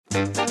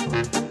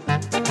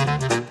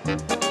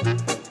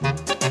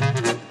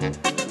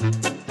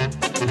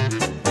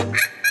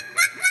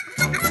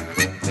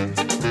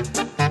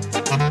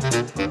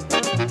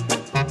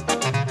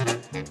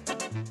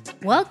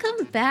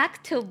Welcome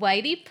back to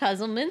Whitey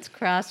Puzzleman's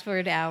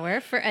Crossword Hour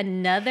for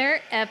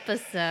another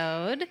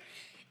episode.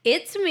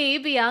 It's me,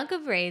 Bianca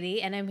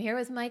Brady, and I'm here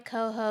with my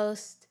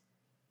co-host,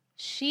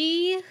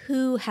 she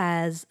who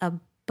has a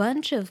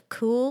bunch of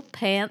cool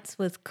pants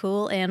with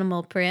cool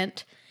animal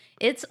print.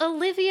 It's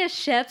Olivia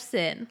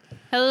Shepson.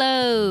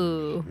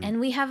 Hello.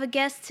 And we have a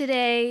guest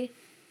today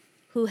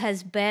who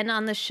has been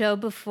on the show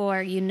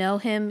before. You know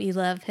him, you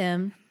love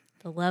him.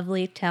 The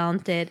lovely,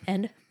 talented,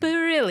 and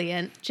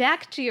brilliant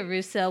Jack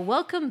Giarrusso.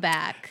 Welcome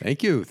back.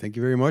 Thank you. Thank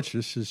you very much.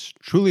 This is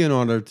truly an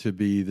honor to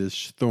be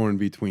this thorn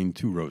between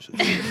two roses.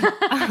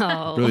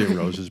 Brilliant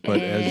roses, but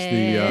as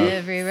the...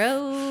 Every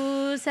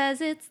rose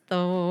has its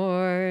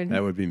thorn.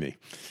 that would be me.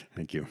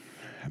 Thank you.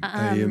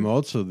 I am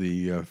also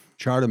the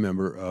charter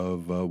member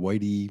of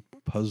Whitey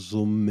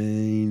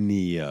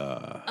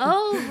Puzzlemania.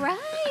 Oh,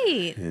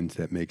 right. And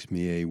that makes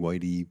me a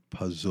Whitey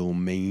Puzzle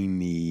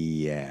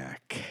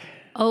Maniac.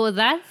 Oh,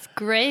 that's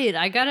great.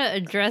 I got to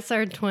address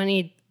our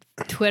 20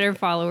 Twitter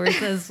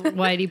followers as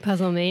Whitey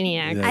Puzzle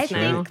Maniacs I That's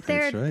now. think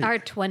there right. are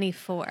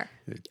 24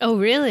 Oh,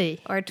 really?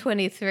 or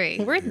 23.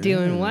 We're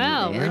doing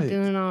well. right. We're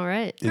doing all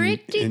right.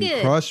 Pretty in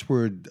good.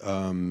 crossword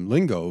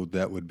lingo,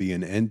 that would be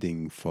an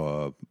ending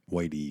for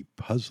Whitey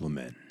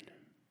Puzzleman.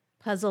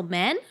 Puzzle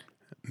men?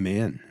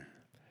 Man.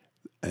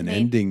 An Man.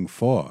 ending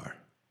for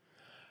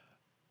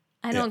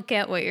I don't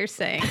get what you're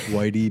saying.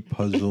 Whitey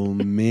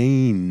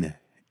Puzzlemania.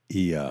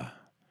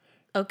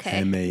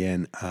 Okay.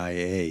 Mania,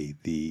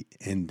 the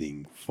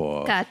ending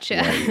for Gotcha.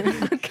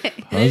 Whitey Okay.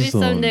 Maybe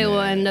someday we'll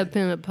Puzzleman. end up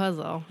in a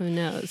puzzle. Who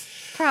knows?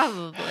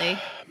 Probably.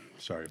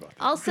 Sorry about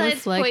that. All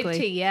signs point likely.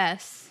 to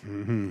yes.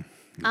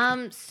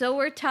 So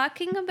we're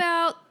talking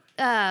about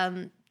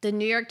the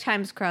New York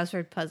Times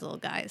crossword puzzle,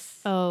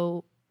 guys.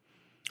 Oh,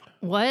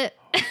 what?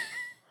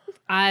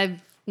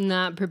 I'm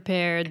not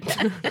prepared.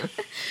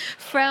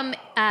 From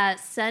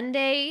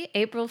Sunday,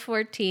 April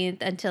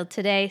 14th until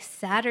today,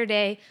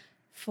 Saturday,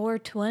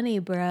 4/20,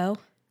 bro.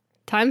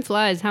 Time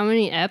flies. How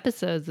many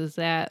episodes is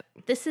that?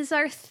 This is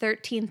our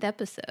 13th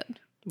episode.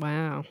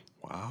 Wow.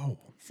 Wow.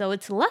 So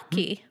it's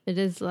lucky. It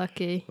is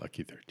lucky.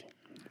 Lucky 13.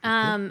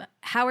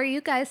 How are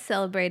you guys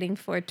celebrating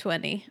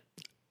 4/20?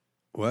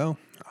 Well,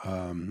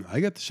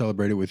 I got to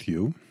celebrate it with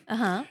you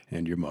Uh-huh.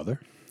 and your mother.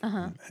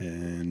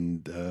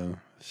 And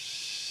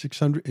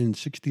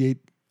 668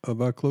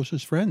 of our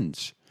closest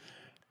friends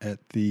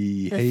at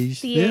the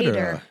Hayes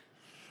Theater.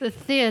 The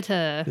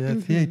theater.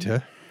 The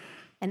theater.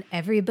 And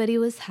everybody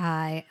was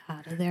high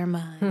out of their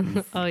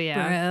minds. Oh,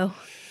 yeah. Bro.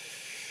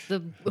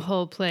 The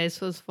whole place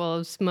was full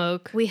of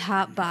smoke. We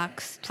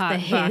hotboxed the Hot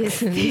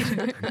Hayes boxing.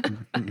 Theater.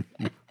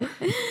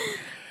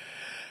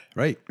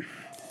 Right.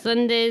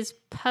 Sunday's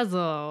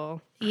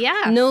puzzle.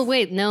 Yeah. No,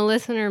 wait, no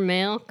listener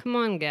mail? Come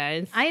on,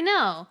 guys. I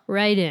know.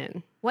 Write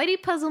in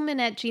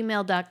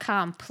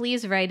WhiteyPuzzleman@gmail.com.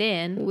 Please write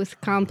in. with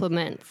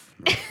compliments.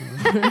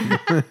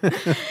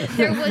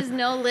 There was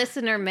no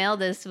listener mail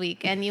this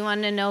week. And you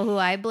want to know who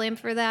I blame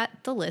for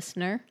that? The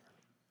listener.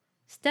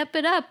 Step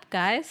it up,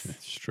 guys.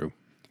 It's true.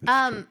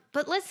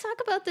 But let's talk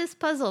about this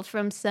puzzle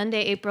from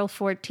Sunday, April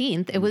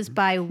 14th. It was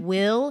by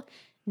Will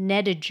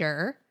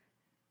Nediger.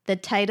 The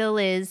title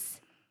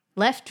is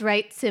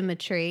Left-Right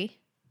Symmetry.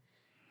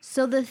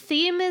 So the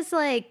theme is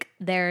like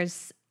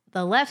there's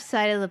the left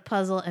side of the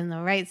puzzle and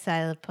the right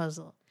side of the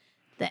puzzle.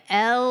 The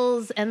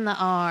L's and the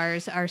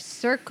R's are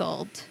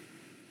circled.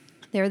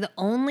 They're the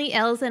only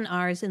L's and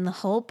R's in the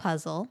whole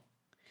puzzle.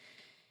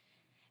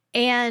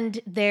 And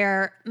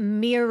they're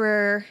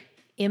mirror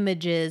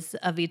images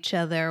of each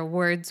other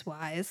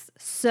words-wise.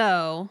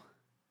 So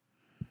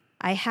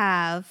I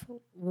have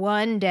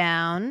one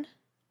down,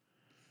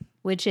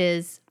 which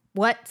is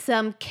what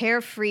some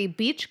carefree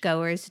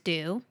beachgoers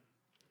do.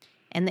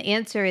 And the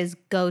answer is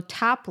go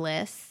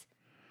topless.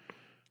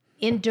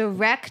 In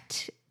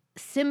direct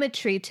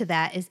symmetry to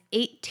that is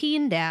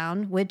 18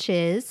 down, which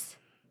is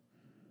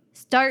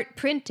start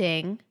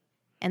printing.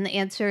 And the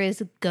answer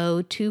is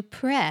go to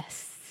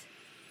press.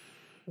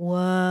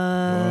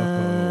 Whoa.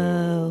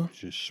 Whoa.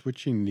 Just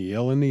switching the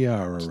L and the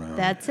R around.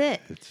 That's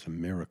it. It's a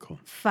miracle.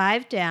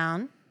 5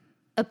 down.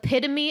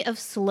 Epitome of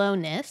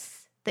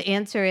slowness. The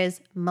answer is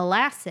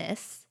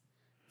molasses.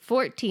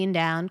 14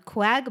 down.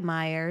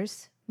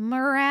 Quagmires.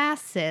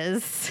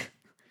 Morasses.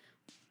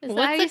 Is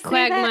that how you What's a say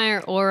that?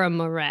 quagmire or a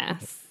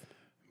morass?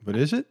 But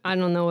is it? I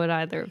don't know what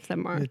either of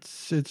them are.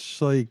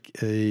 It's like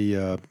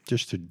a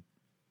just a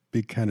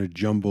big kind of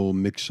jumble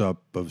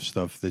mix-up of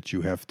stuff that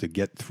you have to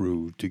get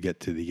through to get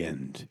to the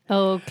end.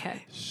 Oh,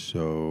 okay.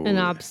 So An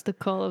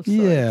obstacle of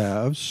sorts.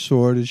 yeah, of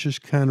sort. It's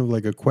just kind of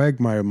like a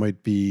quagmire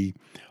might be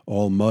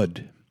all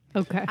mud.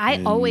 Okay.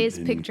 I always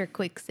picture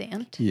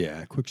quicksand.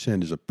 Yeah,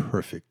 quicksand is a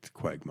perfect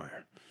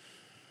quagmire.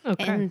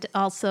 Okay. And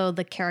also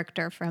the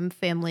character from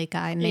Family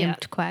Guy named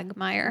Yeah.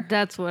 Quagmire.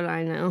 That's what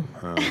I know.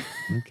 Okay.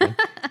 Yeah.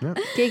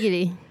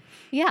 Giggity.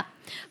 Yeah.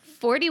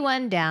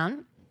 41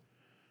 down.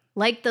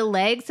 Like the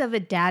legs of a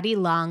daddy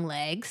long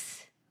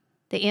legs.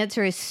 The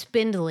answer is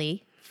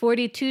spindly.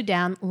 42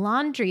 down,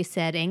 laundry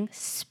setting,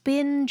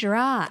 spin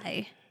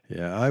dry.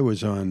 Yeah, I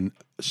was on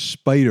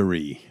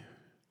spidery.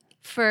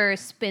 For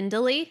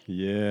spindly?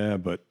 Yeah,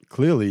 but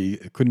clearly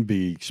it couldn't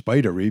be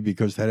spidery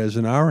because that has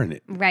an R in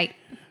it. Right.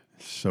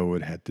 So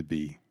it had to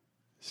be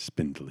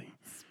spindly.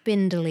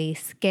 Spindly,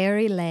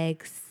 scary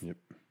legs. Yep.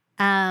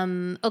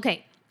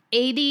 Okay,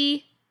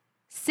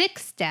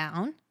 86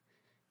 down.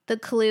 The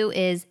clue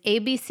is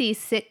ABC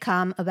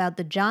sitcom about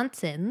the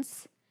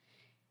Johnsons.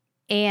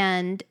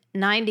 And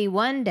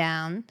 91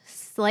 down,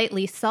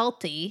 slightly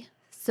salty.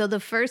 So the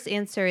first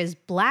answer is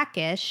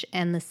blackish,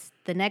 and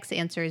the next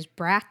answer is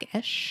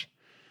brackish.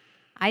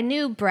 I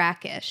knew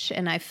brackish,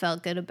 and I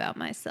felt good about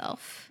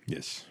myself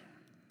Yes.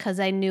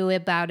 because I knew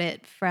about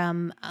it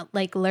from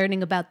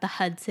learning about the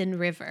Hudson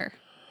River.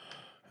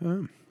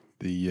 The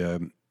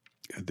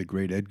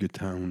great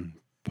Edgartown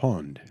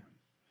Pond.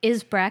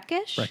 Is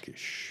brackish?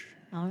 Brackish.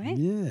 All right.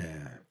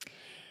 Yeah.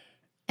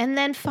 And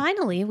then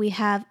finally, we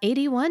have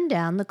 81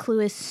 down. The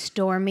clue is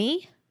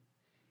stormy,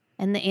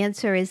 and the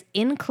answer is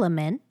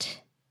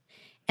inclement.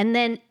 And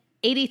then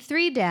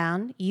 83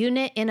 down,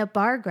 unit in a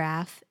bar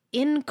graph,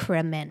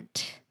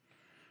 increment.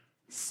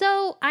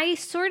 So I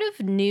sort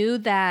of knew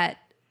that.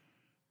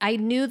 I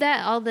knew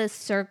that all the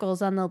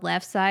circles on the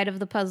left side of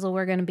the puzzle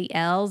were going to be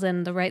L's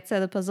and the right side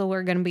of the puzzle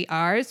were going to be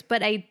R's,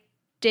 but I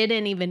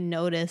didn't even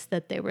notice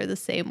that they were the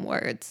same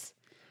words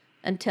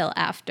until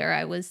after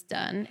I was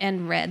done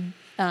and read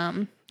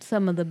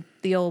some of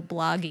the old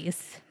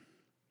bloggies.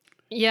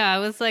 Yeah, I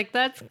was like,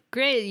 that's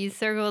great. You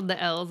circled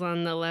the L's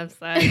on the left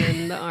side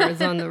and the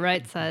R's on the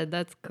right side.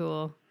 That's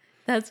cool.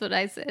 That's what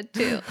I said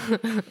too.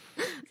 It's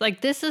like,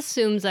 this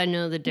assumes I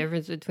know the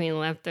difference between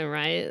left and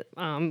right.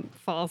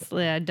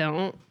 Falsely, I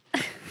don't.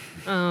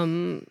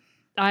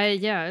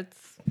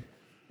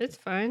 It's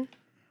fine.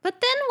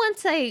 But then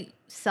once I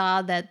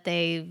saw that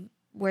they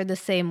were the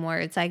same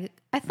words, I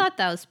thought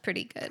that was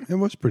pretty good. It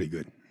was pretty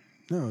good.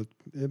 No,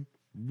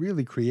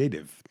 really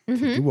creative to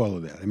do all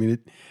of that. I mean,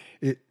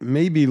 it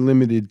maybe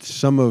limited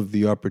some of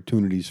the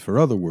opportunities for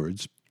other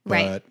words, but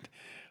Right.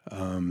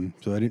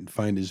 So I didn't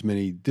find as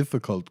many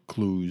difficult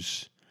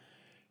clues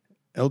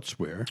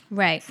elsewhere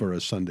Right. for a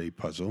Sunday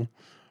puzzle.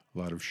 A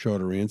lot of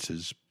shorter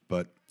answers,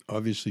 but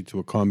obviously to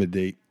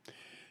accommodate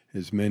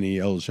as many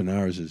L's and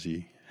R's as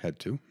he had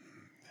to.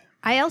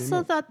 I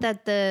also thought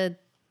that the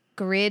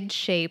grid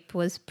shape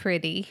was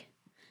pretty.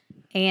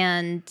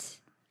 And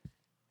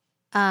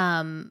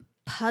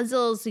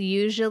puzzles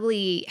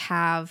usually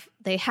have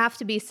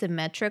to be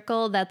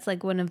symmetrical. That's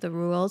like one of the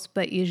rules,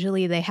 but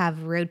usually they have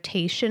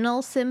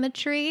rotational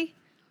symmetry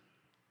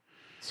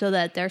so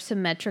that they're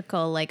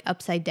symmetrical like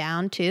upside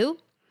down too.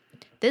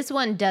 This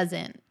one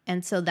doesn't.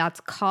 And so that's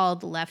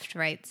called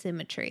left-right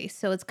symmetry.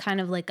 So it's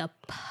kind of like a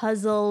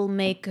puzzle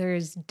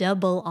maker's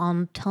double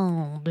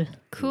entendre.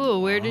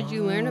 Cool. Where did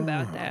you learn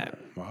about that?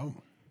 Wow.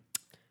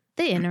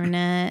 The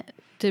internet.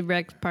 Did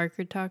Rex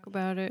Parker talk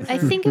about it? I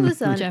think it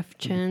was on Jeff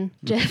Chen.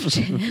 Jeff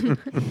Chen.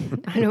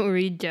 I don't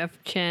read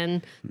Jeff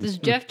Chen. Does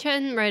Jeff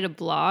Chen write a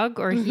blog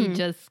or he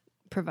just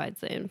provides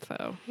the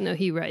info? No,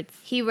 he writes.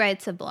 He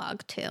writes a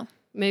blog too.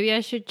 Maybe I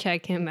should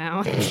check him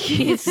out.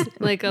 He's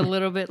like a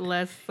little bit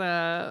less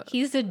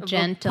He's a of a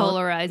gentle,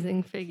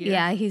 polarizing figure.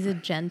 yeah, he's a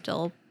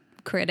gentle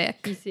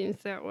critic. He seems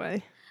that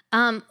way.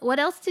 What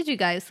else did you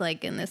guys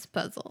like in this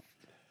puzzle?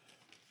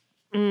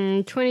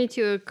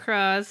 22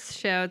 Across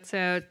shouts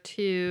out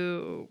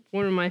to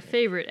one of my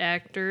favorite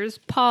actors,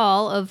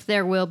 Paul of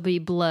There Will Be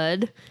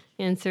Blood.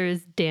 Answer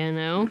is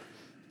Dano.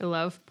 I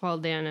love Paul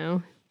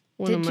Dano.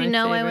 Did you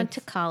know I went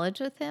to college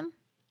with him?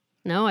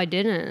 No, I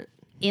didn't.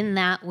 In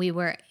that we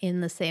were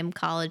in the same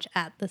college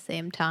at the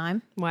same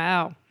time.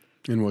 Wow.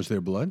 And was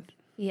there blood?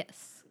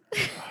 Yes.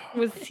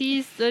 Was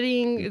he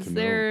studying, is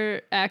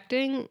there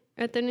acting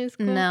at the new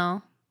school?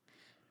 No.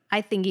 I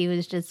think he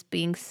was just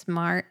being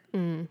smart.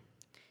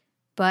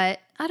 But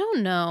I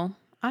don't know.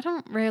 I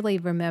don't really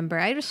remember.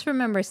 I just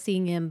remember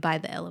seeing him by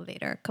the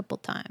elevator a couple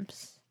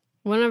times.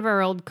 One of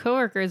our old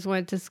coworkers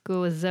went to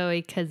school with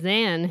Zoe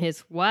Kazan,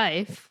 his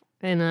wife,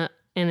 and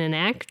an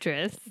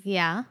actress.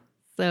 Yeah.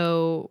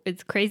 So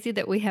it's crazy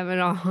that we haven't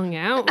all hung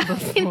out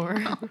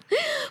before.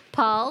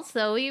 Paul,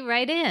 Zoe,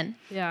 write in.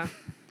 Yeah.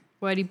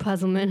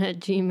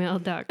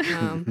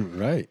 WhiteyPuzzleman@gmail.com.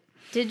 Right.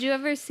 Did you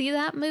ever see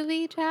that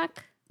movie,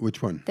 Jack?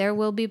 Which one? There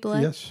Will Be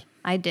Blood? Yes.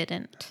 I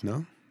didn't.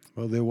 No?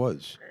 Well, there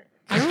was.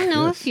 I don't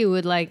know Yes. if you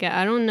would like it.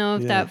 I don't know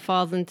if Yeah. that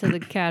falls into the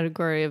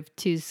category of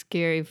too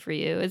scary for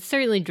you. It's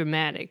certainly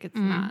dramatic. It's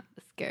not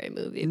a scary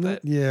movie,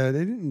 but Yeah,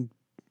 they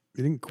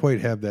didn't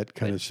quite have that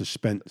kind of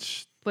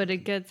suspense.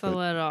 it gets a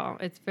little.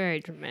 It's very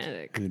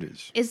dramatic. It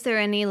is. Is there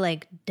any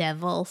like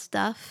devil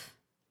stuff?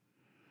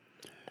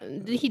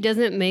 He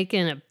doesn't make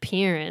an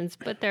appearance,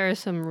 but there are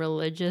some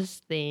religious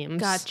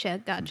themes.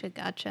 Gotcha.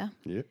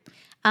 Yep.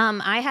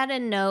 I had a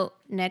note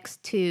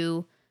next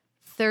to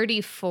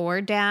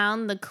 34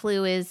 down. The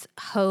clue is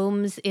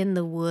homes in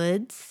the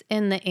woods,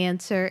 and the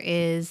answer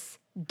is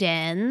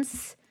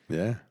dens.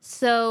 Yeah.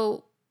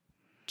 So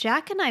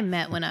Jack and I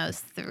met when I was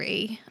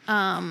 3.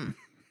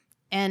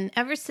 And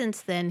ever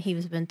since then,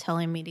 he's been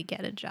telling me to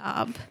get a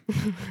job.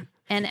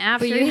 And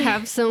after But you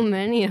have so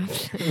many of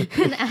them.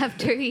 and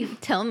after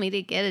he'd tell me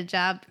to get a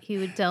job, he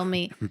would tell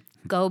me,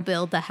 go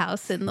build a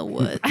house in the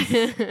woods.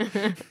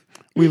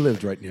 We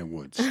lived right near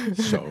woods,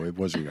 so it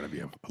wasn't going to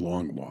be a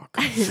long walk.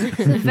 It's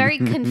a very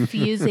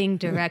confusing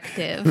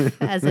directive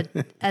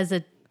as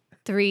a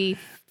 3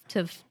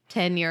 to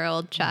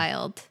 10-year-old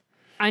child.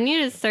 I need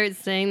to start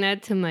saying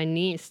that to my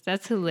niece.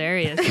 That's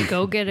hilarious.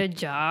 Go get a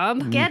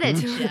job. Get a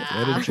Get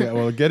job. a job.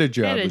 Well, get a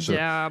job. Get a is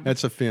job.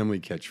 That's a family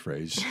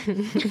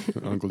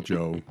catchphrase. Uncle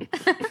Joe,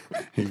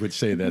 he would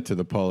say that to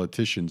the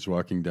politicians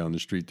walking down the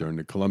street during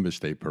the Columbus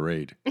Day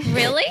parade.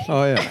 Really?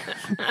 Oh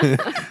yeah.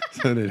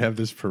 So they'd have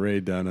this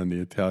parade down on the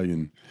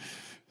Italian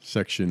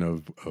section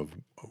of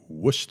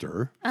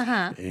Worcester,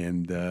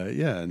 and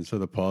and so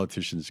the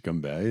politicians come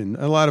by, and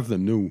a lot of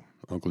them knew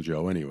Uncle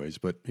Joe, anyways.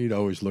 But he'd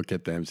always look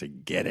at them and say,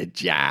 "Get a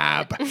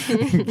job,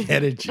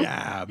 get a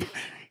job,"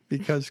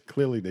 because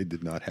clearly they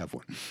did not have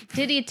one.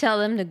 Did he tell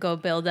them to go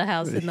build a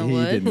house in the He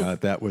woods? did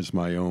not. That was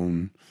my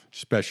own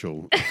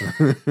special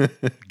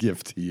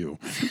gift to you.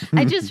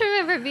 I just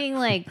remember being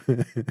like,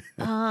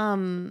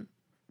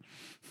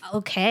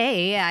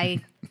 okay,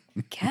 I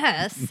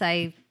guess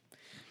I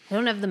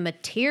don't have the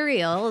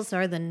materials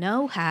or the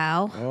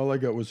know-how. All I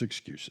got was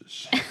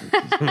excuses.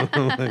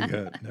 All I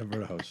got,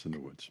 never a house in the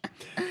woods.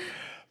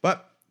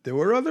 But there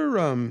were other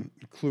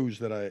clues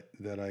that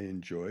I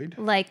enjoyed.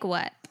 Like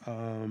what?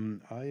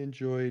 I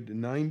enjoyed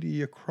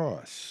 90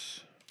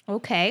 Across,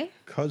 Okay.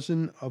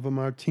 cousin of a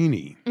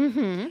martini,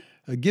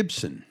 a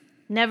Gibson.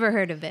 Never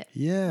heard of it.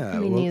 Yeah,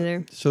 Me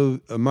neither. So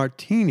a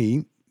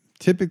martini,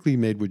 typically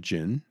made with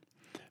gin,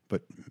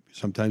 but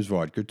sometimes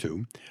vodka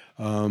too.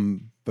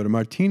 But a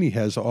martini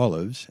has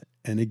olives,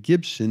 and a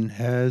Gibson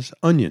has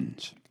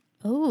onions.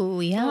 Oh,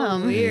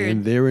 yum. Weird.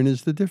 And therein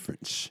is the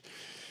difference.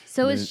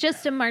 So it's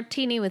just a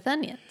martini with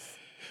onions.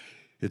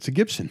 It's a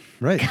Gibson,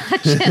 right?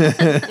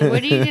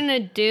 What are you going to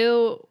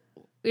do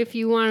if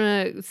you want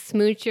to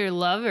smooch your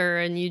lover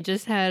and you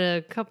just had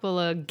a couple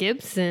of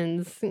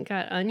Gibsons and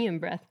got onion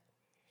breath?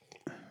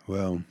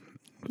 Well,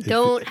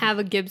 Don't have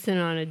a Gibson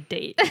on a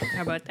date.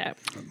 How about that?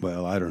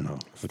 well, I don't know.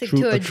 Stick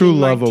to A a true gin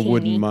lover martini.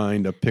 wouldn't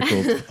mind a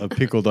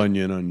pickled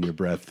onion on your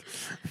breath.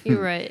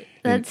 You're right.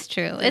 That's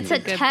true. It's a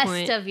Good test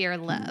point. of your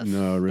love.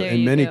 No, There in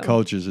you many go.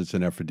 cultures, it's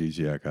an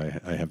aphrodisiac.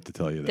 I have to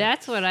tell you that.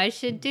 That's what I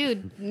should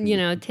do. You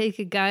know, take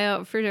a guy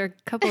out for a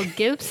couple of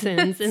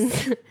Gibsons and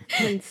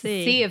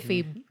see. See if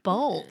he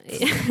bolts.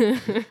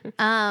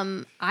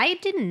 I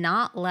did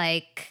not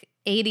like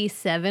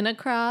 87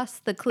 Across.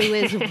 The clue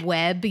is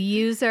web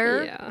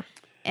user. Yeah.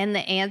 And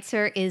the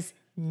answer is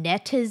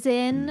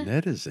netizen.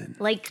 Netizen.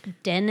 Like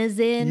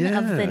denizen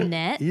of the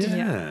net.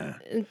 Yeah.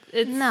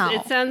 No.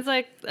 It sounds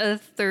like a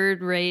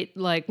third-rate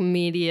like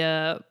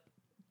media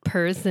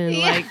person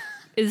Yeah. like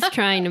is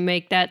trying to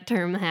make that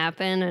term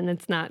happen, and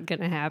it's not going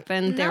to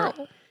happen. They were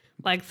No.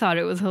 like thought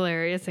it was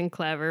hilarious and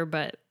clever,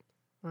 but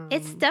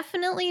It's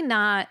definitely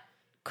not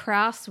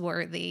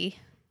cross-worthy,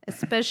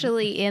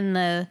 especially in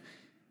the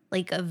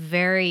like a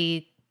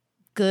very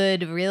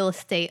good real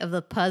estate of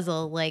the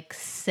puzzle, like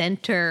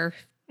center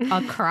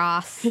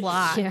across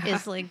slot Yeah.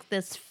 is like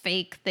this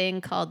fake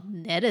thing called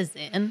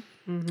netizen.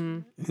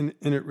 And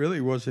it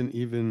really wasn't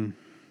even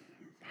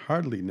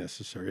hardly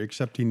necessary,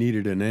 except he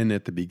needed an N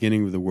at the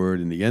beginning of the word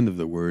and the end of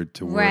the word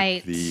to work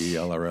Right. the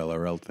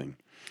LRLRL thing.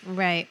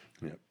 Right.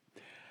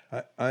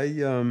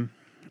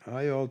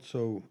 I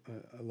also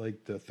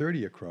liked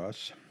 30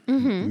 Across,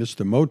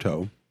 Mr.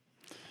 Moto.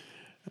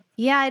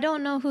 Yeah, I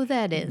don't know who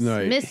that is.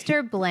 Right.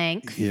 Mr.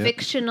 Blank, Yeah.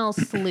 fictional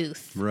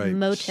sleuth, Right.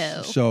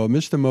 Moto. So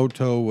Mr.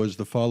 Moto was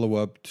the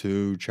follow-up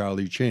to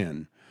Charlie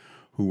Chan,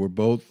 who were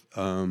both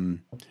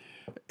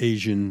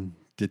Asian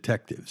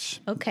detectives.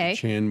 Okay.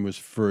 Chan was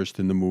first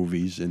in the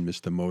movies, and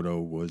Mr. Moto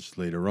was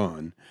later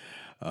on.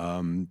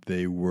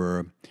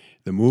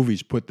 The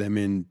movies put them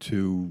in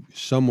to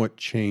somewhat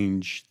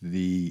change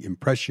the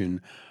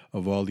impression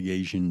of all the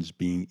Asians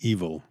being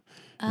evil.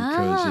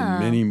 Because in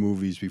many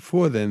movies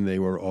before then, they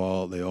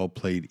all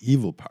played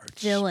evil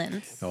parts.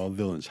 Villains. All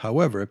villains.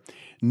 However,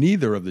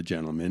 neither of the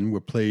gentlemen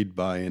were played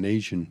by an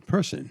Asian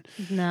person.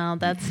 No,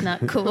 that's not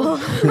cool.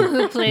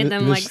 who played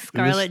them like Miss-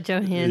 Scarlett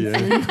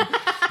Johansson? Yeah.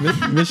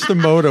 Mr.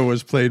 Moto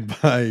was played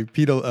by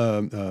Peter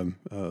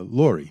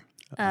Lorre,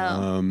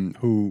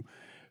 who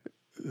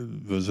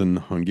was an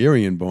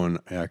Hungarian-born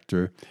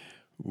actor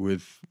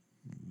with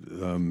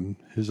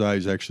his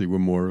eyes actually were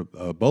more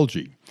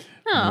bulgy,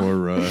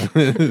 more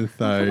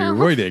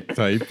thyroidic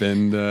type,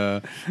 and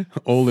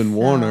Olin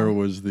Warner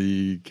was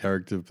the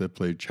character that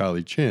played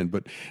Charlie Chan.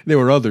 But there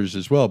were others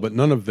as well, but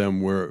none of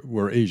them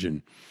were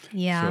Asian.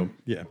 Yeah. So,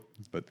 yeah,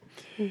 but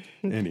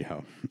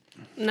anyhow.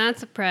 Not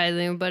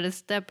surprising, but a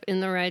step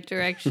in the right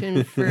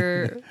direction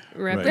for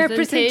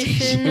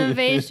representation of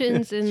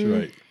Asians That's in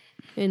right.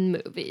 in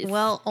movies.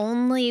 Well,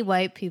 only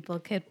white people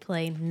could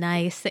play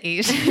nice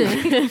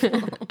Asian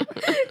people.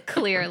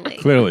 Clearly.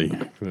 Clearly.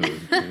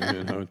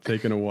 It's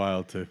taken a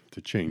while to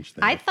change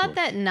that. I of thought course.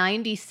 that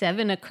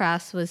 97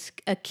 across was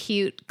a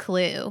cute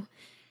clue.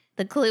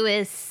 The clue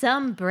is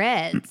some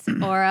breads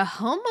or a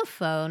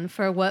homophone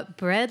for what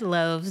bread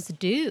loaves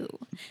do.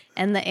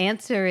 And the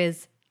answer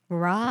is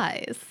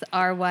rise,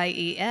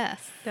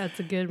 R-Y-E-S. That's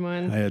a good I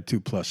one. had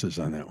 2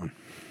 pluses on that one,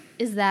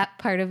 Is that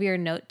part of your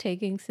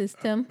note-taking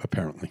system?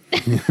 apparently.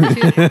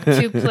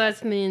 2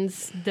 plus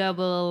means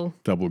double.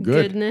 Double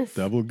good. Goodness.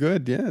 Double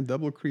good, yeah.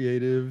 Double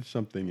creative,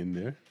 something in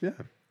there. Yeah.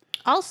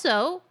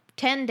 Also,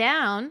 10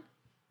 down,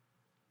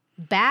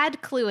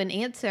 bad clue and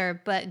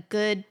answer, but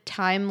good,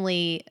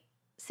 timely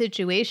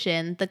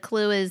situation. The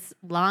clue is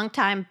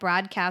longtime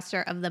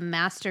broadcaster of the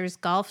Masters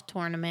Golf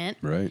Tournament,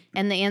 Right.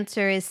 and the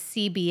answer is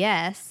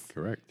CBS.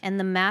 Correct. And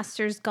the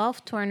Masters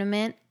Golf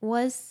Tournament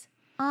was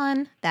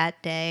on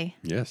that day,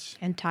 Yes.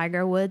 and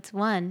Tiger Woods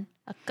won.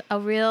 A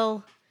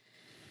real,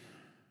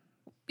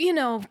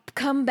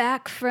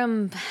 comeback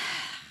from,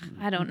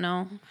 I don't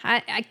know.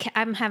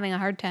 I'm having a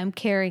hard time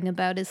caring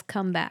about his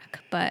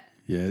comeback, but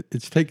Yeah,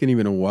 it's taken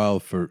even a while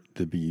for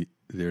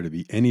there to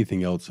be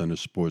anything else on a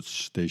sports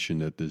station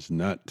that does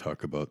not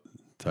talk about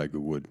Tiger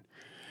Woods.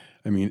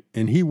 I mean,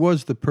 and he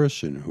was the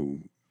person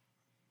who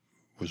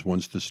was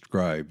once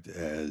described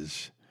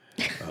as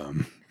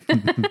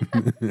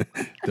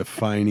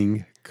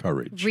defining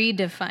courage.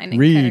 redefining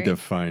courage.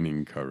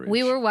 Redefining courage.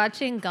 We were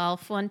watching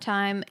golf one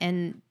time,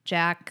 and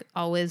Jack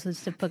always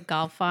was to put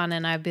golf on,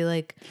 and I'd be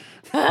like,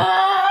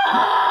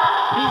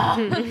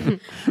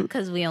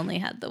 because we only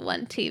had the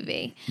one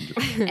TV.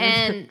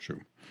 And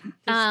True.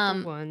 Just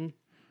the one.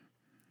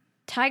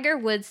 Tiger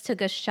Woods took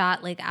a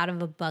shot like out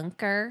of a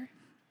bunker,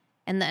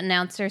 and the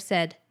announcer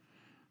said,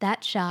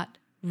 "That shot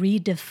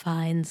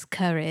redefines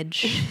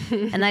courage."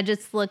 And I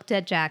just looked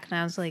at Jack, and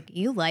I was like,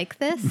 "You like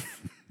this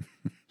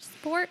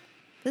sport?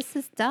 This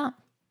is dumb."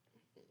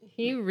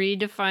 He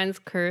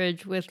redefines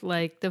courage with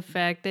like the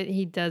fact that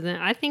he doesn't.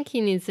 I think he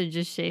needs to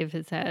just shave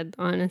his head,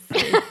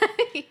 honestly.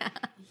 Yeah.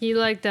 He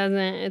doesn't.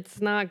 It's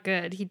not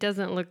good. He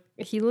doesn't look.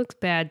 He looks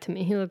bad to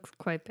me. He looks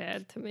quite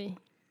bad to me.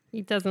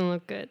 He doesn't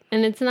look good,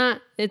 and it's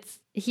not.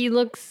 He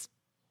looks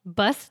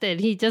busted.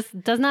 He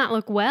just does not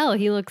look well.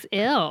 He looks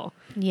ill.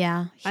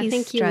 Yeah, he's I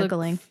think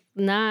struggling.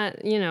 He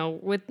looks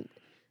not. With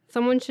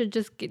someone should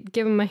just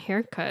give him a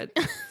haircut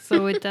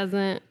so it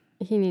doesn't.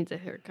 He needs a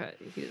haircut.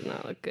 He does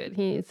not look good.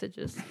 He needs to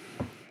just.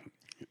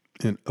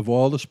 And of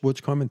all the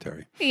sports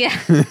commentary, Yeah.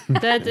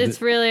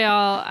 It's really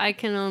all I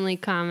can only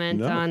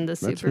comment on the that's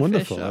superficial.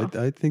 wonderful.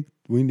 I think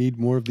we need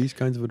more of these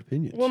kinds of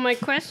opinions. Well, my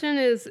question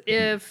is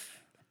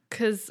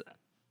because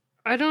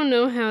I don't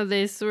know how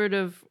they sort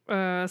of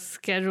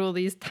schedule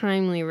these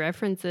timely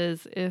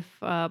references if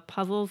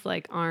puzzles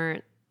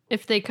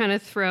if they kind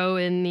of throw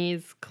in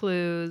these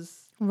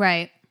clues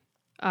Right.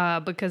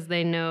 because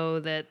they know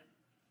that,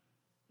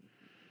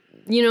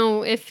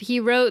 if he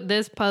wrote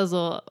this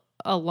puzzle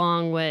a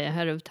long way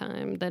ahead of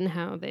time, then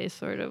how they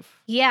sort of.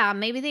 Yeah,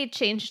 maybe they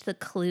changed the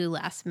clue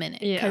last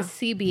minute Yeah. because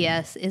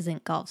CBS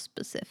isn't golf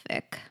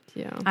specific.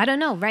 Yeah. I don't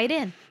know. Write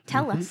in.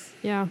 Tell us.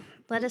 Yeah.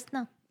 Let us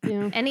know.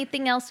 Yeah.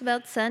 Anything else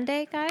about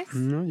Sunday, guys?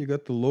 No, you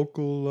got the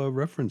local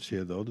reference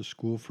here, though. The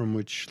school from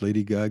which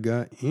Lady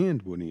Gaga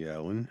and Woody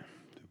Allen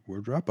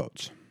were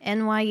dropouts.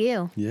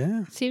 NYU.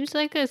 Yeah. Seems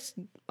like it's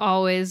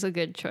always a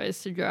good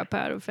choice to drop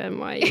out of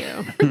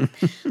NYU.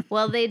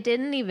 Well, they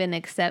didn't even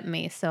accept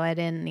me, so I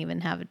didn't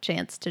even have a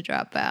chance to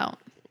drop out.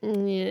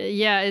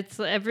 Yeah, it's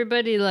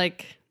everybody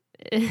like.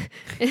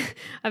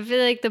 I feel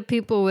like the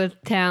people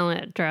with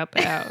talent drop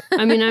out.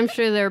 I mean, I'm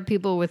sure there are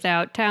people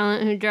without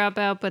talent who drop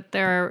out, but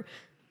there are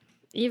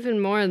even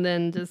more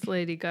than just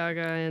Lady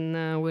Gaga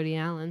and Woody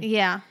Allen.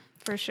 Yeah,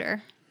 for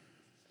sure.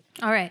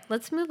 All right,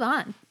 let's move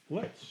on.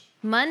 Let's.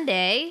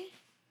 Monday.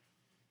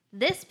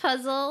 This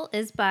puzzle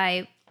is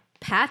by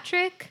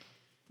Patrick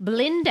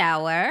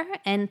Blindauer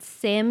and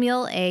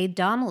Samuel A.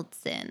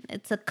 Donaldson.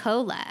 It's a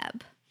collab.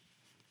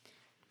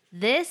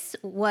 This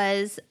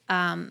was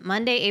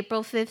Monday,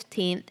 April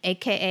 15th,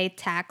 aka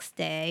Tax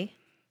Day,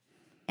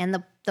 and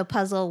the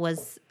puzzle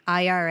was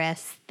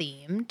IRS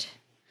themed.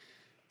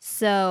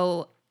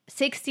 So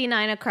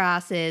 69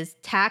 across is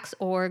tax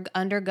org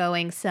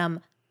undergoing some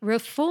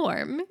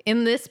reform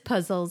in this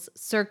puzzle's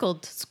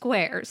circled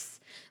squares.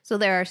 So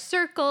there are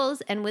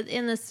circles, and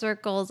within the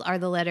circles are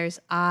the letters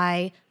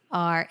I,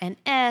 R, and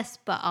S,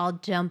 but all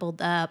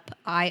jumbled up.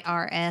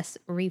 IRS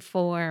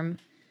reform.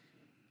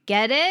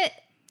 Get it?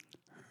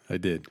 I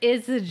did.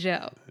 It's a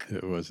joke.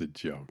 It was a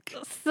joke.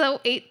 So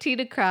 18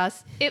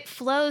 across, it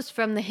flows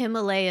from the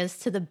Himalayas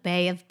to the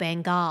Bay of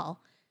Bengal.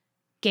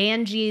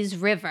 Ganges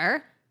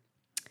River.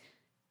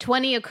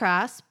 20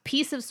 across,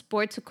 piece of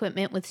sports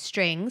equipment with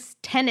strings,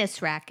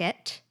 tennis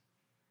racket.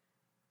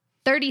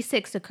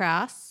 36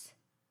 across,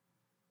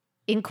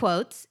 in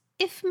quotes,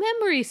 if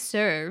memory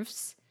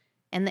serves,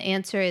 and the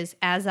answer is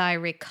as I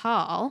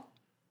recall.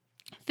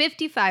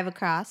 55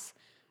 across,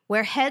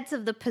 where heads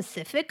of the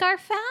Pacific are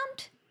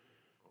found,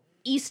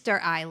 Easter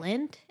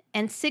Island.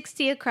 And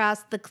 60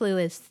 across, the clue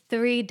is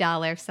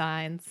 $3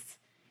 signs.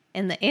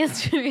 And the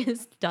answer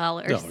is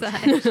dollar Dollar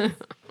sign.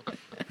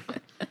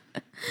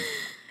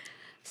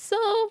 So,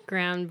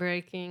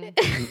 Groundbreaking.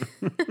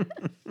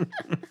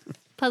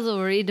 Puzzle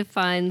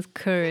redefines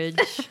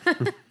courage.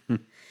 yeah,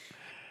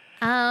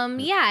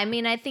 I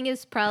mean, I think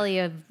it's probably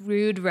a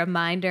rude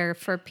reminder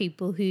for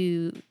people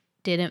who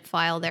didn't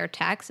file their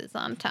taxes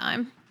on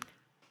time.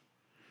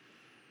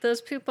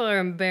 Those people are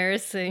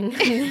embarrassing.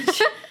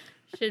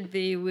 Should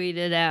be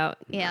weeded out.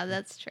 Yeah,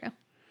 that's true.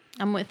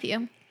 I'm with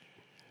you.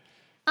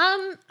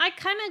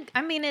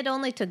 I mean, it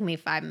only took me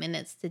 5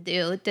 minutes to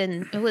do.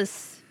 It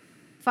was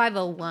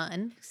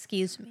 5:01,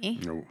 excuse me.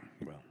 Oh,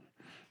 well.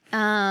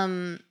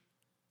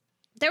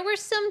 There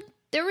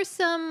were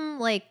some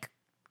like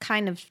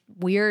kind of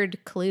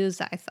weird clues,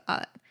 I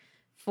thought.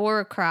 4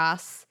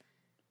 across.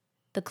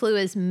 The clue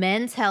is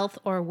men's health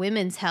or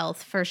women's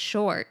health for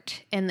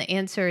short, and the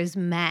answer is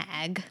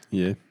MAG.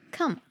 Yeah.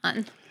 Come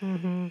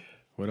on.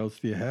 What else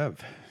do you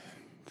have?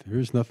 There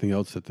is nothing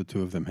else that the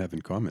two of them have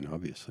in common,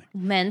 obviously.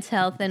 Men's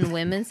health and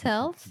women's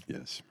health.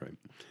 Yes, right.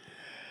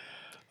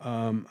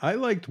 I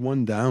liked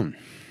one down.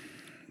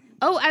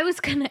 Oh, I was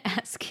going to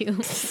ask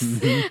you.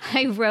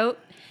 I wrote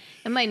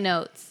in my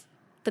notes,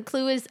 the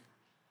clue is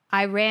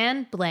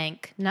Iran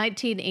blank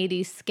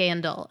 1980s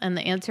scandal, and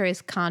the answer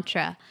is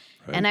Contra.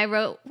 Right. And I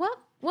wrote,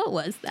 what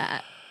was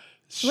that?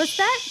 Was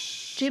that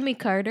Jimmy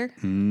Carter?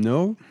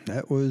 No,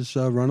 that was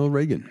Ronald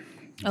Reagan.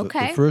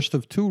 Okay. The first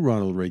of 2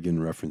 Ronald Reagan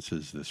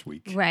references this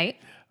week. Right.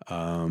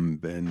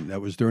 And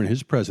that was during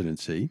his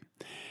presidency.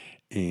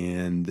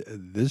 And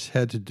this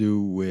had to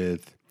do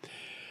with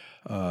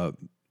the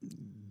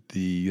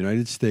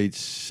United States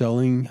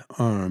selling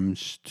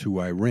arms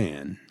to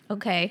Iran,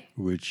 Okay.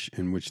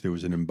 in which there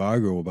was an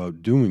embargo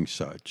about doing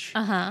such.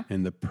 Uh-huh.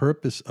 And the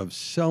purpose of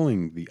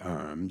selling the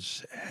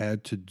arms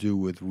had to do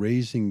with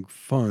raising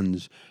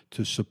funds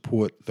to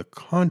support the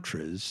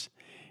Contras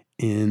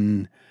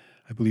in,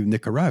 I believe,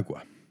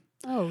 Nicaragua.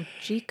 Oh,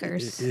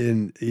 jeekers.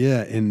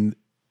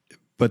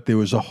 But there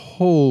was a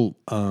whole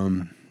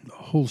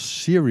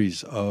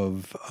series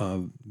of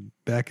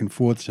back and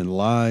forths and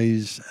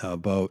lies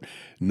about,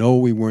 no,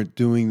 we weren't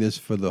doing this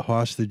for the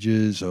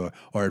hostages, or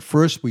at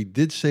first we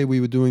did say we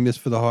were doing this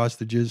for the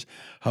hostages.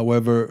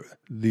 However,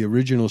 the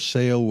original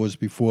sale was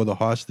before the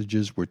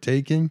hostages were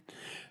taken.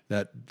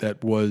 That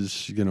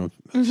was,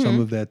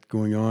 some of that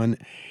going on,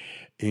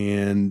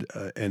 and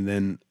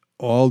then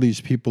all these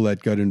people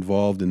that got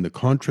involved in the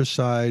Contra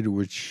side,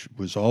 which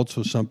was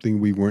also something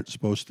we weren't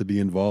supposed to be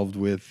involved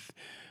with,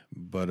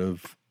 but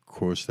of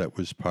course that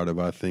was part of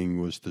our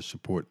thing, was to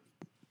support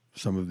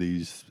some of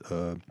these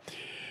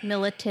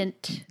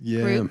Militant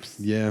groups.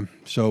 Yeah.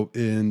 So,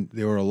 and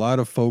there were a lot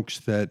of folks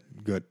that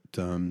got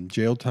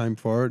jail time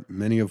for it,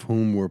 many of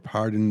whom were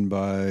pardoned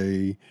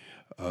by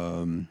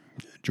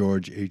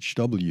George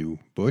H.W.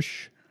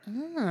 Bush,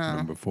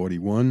 number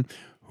 41,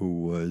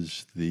 who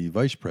was the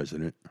vice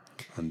president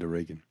under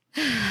Reagan.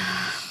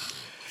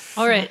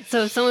 All right.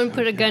 So if someone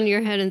put a gun to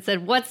your head and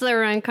said, "What's the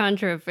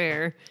Iran-Contra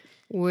affair?"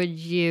 would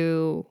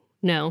you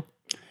know?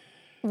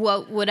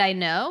 What would I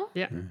know?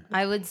 Yeah.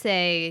 I would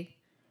say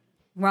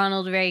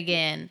Ronald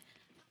Reagan.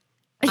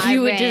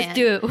 You would just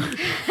do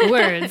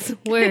words.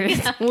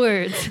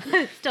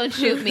 Don't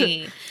shoot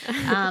me.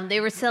 They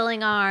were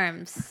selling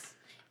arms.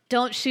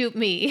 Don't shoot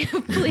me,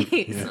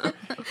 please. Yeah.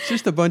 It's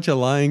just a bunch of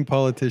lying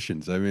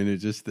politicians. I mean,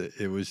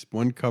 it was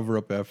one cover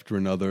up after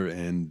another,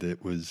 and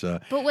it was.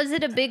 But was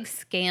it a big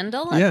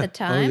scandal at the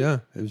time? Oh yeah,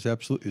 it was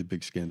absolutely a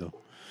big scandal.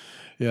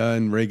 Yeah,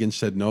 and Reagan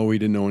said no, he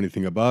didn't know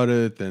anything about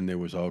it. Then there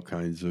was all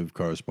kinds of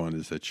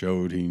correspondence that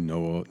showed he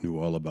knew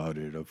all about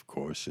it, of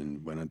course,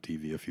 and went on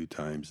TV a few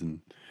times, and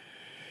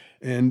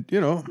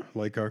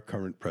like our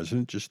current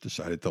president, just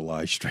decided to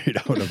lie straight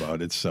out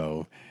about it.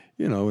 So,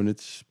 and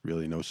it's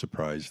really no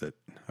surprise that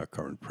our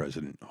current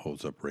president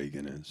holds up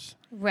Reagan as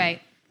right.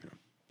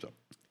 So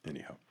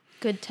anyhow,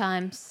 good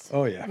times.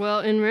 oh yeah. Well,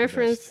 in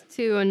reference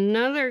to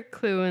another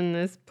clue in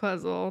this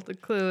puzzle, the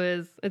clue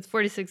is, it's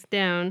 46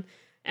 down.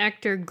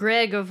 Actor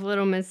Greg of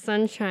Little Miss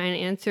Sunshine,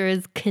 answer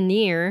is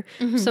Kinnear.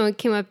 Someone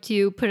came up to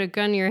you, put a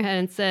gun to your head,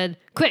 and said,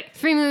 "Quick,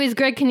 3 movies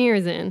Greg Kinnear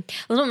is in."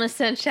 Little Miss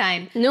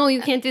Sunshine. No, you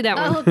can't do that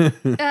one.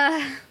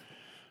 Oh,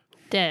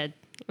 Dead.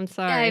 I'm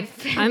sorry.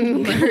 I've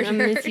been I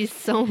miss you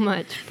so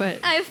much, but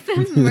I've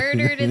been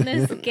murdered in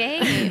this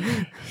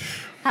game.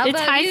 How it's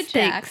about high you,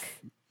 Jack?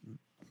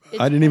 stakes.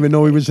 I didn't even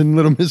know he was in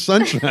Little Miss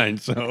Sunshine.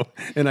 So,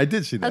 and I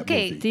did see that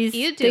Okay, movie. These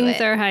You do things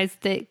it. are high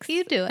stakes.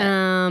 You do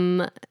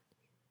it.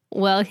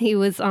 Well, he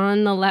was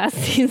on the last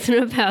season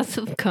of House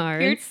of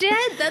Cards. You're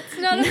dead. That's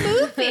not a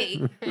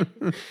movie.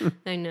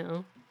 I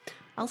know.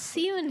 I'll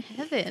see you in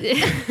heaven.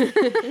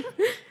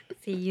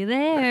 See you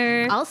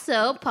there.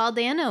 Also, Paul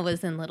Dano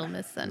was in Little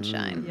Miss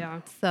Sunshine. Yeah.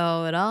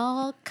 So it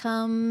all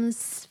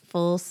comes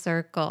full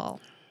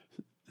circle.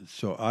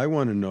 So I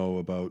want to know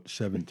about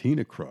 17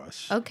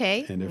 across.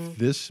 Okay. And if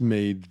this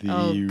made the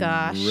Oh,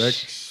 gosh.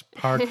 Rex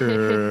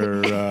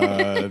Parker,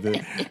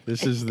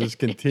 this is this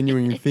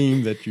continuing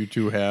theme that you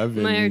two have.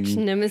 My arch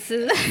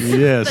nemesis.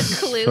 Yes.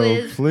 The clue so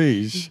is-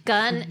 please.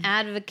 Gun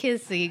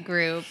advocacy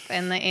group,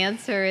 and the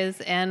answer is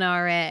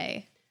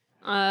NRA.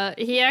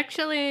 He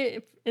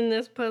actually, in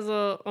this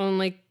puzzle,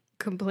 only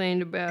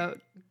complained about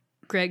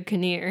Greg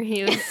Kinnear.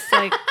 He was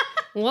like,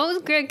 what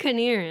was Greg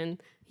Kinnear in?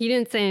 He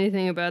didn't say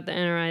anything about the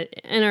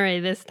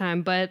NRA this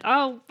time, but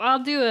I'll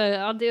do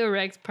a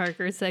Rex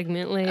Parker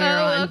segment later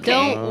on. okay.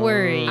 Don't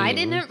worry. I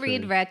didn't okay.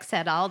 read Rex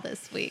at all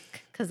this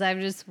week because I'm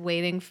just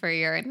waiting for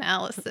your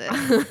analysis.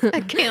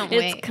 I can't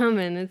wait. It's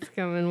coming. It's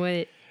coming.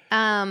 Wait.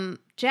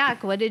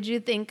 Jack, what did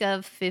you think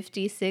of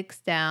 56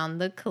 down?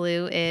 The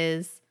clue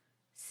is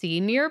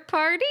senior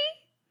party?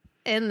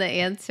 And the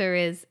answer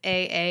is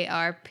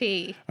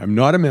AARP. I'm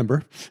not a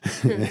member.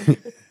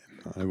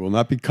 I will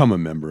not become a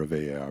member of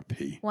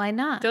AARP. Why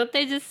not? Don't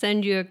they just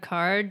send you a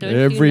card? Don't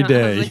Every you not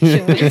day.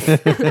 Have a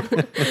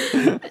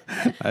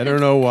choice? I don't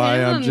know why.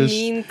 Kind of I'm a just.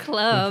 mean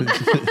club.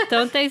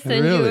 Don't they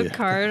send you Really? a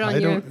card I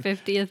on your don't-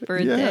 50th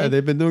birthday? Yeah,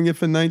 they've been doing it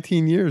for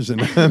 19 years,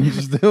 and I'm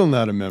still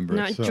not a member.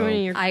 Not so.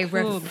 joining your I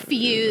club.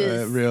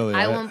 refuse. Really,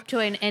 I I- won't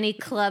join any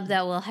club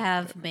that will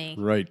have me.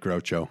 Right,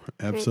 Groucho.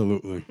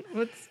 Absolutely.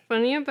 What's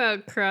funny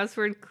about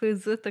crossword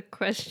clues with a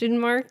question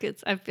mark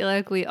is I feel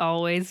like we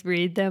always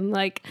read them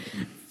like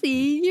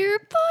senior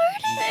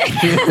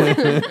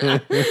party.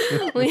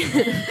 We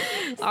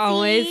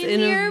always in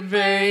Senior a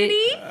very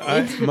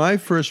party? My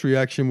first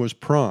reaction was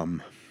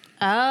prom.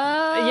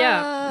 Oh.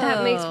 yeah.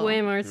 That makes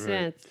way more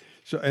sense.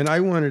 So, and I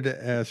wanted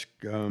to ask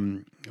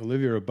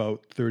Olivia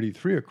about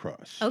 33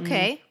 across.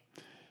 Okay.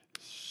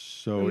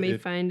 So Let me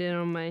it, find it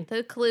on my.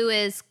 The clue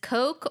is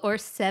Coke or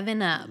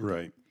 7-Up.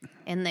 right,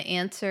 And the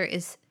answer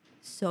is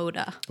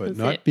soda. but That's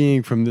not it.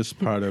 being from this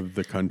part of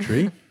the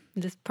country,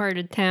 This part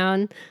of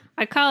town.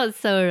 I call it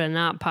soda,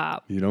 not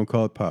pop. you don't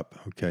call it pop.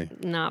 Okay.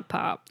 Not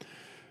pop.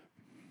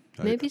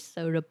 Maybe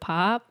soda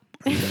pop.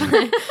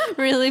 I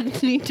really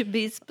need to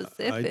be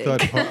specific.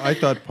 I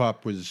thought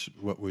pop was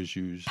what was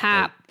used.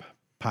 Pop.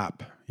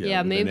 Pop.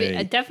 Yeah, with an maybe.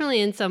 A.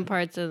 Definitely in some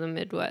parts of the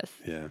Midwest.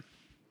 Yeah.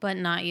 But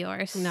not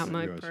yours. Not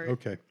my Yours. part.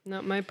 Okay.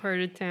 Not my part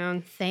of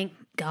town. Thank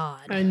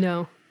God. I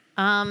know.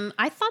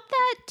 I thought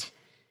that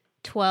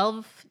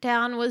 12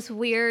 down was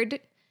weird.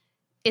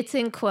 It's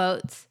in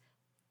quotes,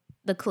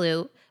 the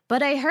clue.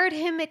 But I heard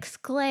him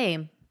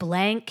exclaim,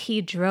 blank,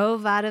 he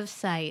drove out of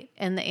sight.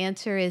 And the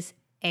answer is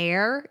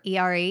air,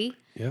 E-R-E.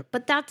 Yep.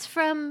 But that's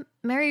from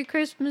Merry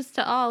Christmas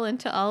to All and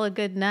to All a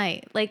Good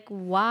Night. Like,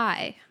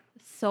 why?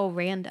 So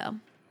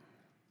random.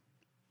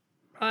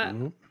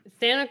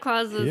 Santa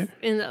Claus is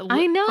Yeah.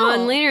 I know.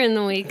 on later in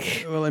the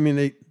week. Well, I mean,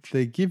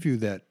 they give you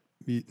that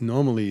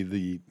normally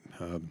the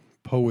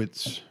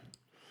poets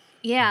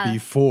Yeah.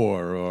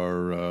 before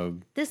or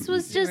This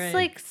was just Right.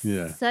 like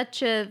Yeah.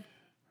 such a,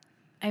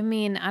 I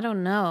mean, I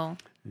don't know.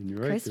 and you're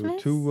right. There were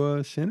Christmas?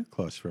 two Santa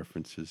Claus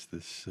references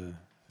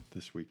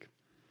this week.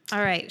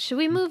 All right. Should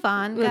we move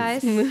on,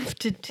 Let's guys? move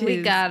to Tuesday.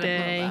 We gotta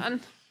move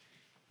on.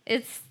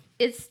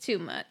 It's too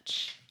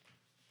much.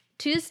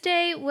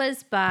 Tuesday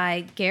was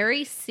by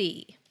Gary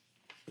C.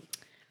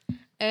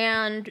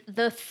 And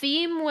the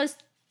theme was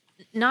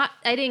not,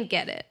 I didn't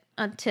get it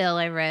until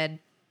I read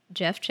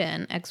Jeff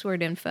Chen, X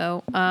Word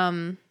Info,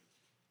 and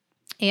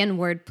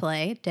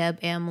Wordplay, Deb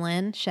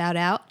Amlin, shout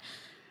out.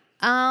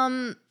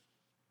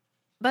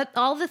 But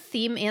all the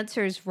theme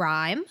answers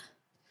rhyme.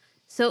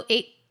 So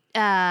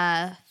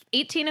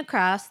 18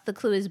 across, the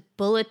clue is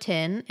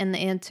bulletin, and the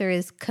answer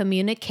is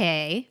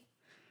communique.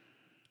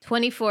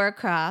 24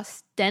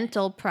 across,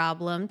 dental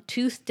problem,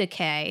 tooth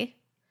decay.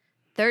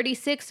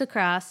 36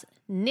 across,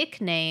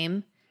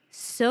 nickname,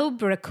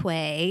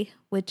 sobriquet,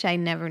 which I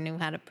never knew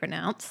how to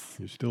pronounce.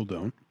 You still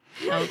don't.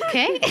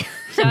 Okay.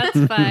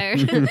 Shots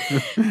fired.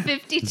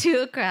 52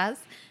 across,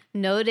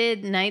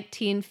 noted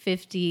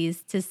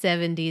 1950s to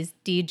 70s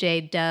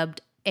DJ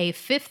dubbed a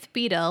fifth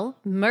Beatle,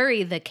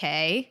 Murray the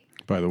K.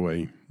 By the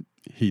way,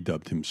 he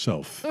dubbed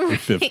himself the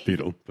fifth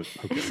Beatle. But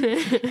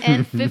okay.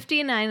 And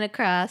 59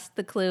 across,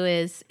 the clue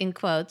is, in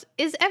quotes,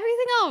 is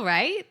everything all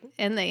right?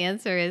 And the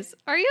answer is,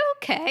 are you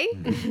okay?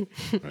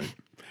 Right.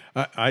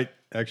 I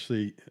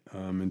actually,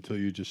 until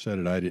you just said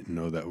it, I didn't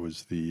know that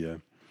was the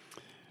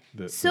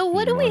So the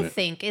what do theme we on it.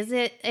 think? Is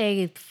it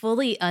a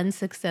fully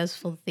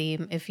unsuccessful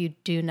theme if you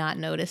do not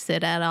notice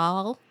it at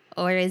all?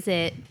 Or is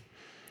it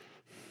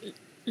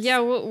Yeah,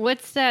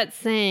 what's that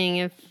saying?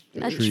 If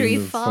a Tree tree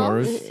in the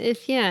falls? forest?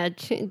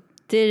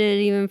 did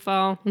it even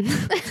fall?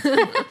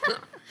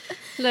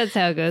 That's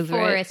how it goes,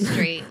 right?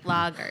 Forestry,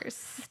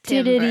 loggers,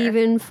 Did it timber.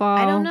 even fall?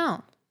 I don't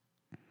know.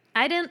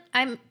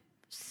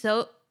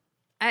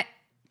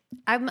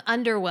 I'm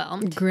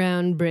underwhelmed.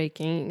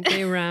 Groundbreaking.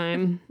 They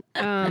rhyme.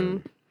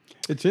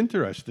 It's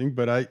interesting,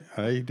 but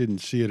I didn't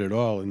see it at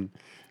all, and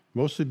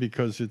mostly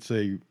because it's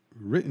a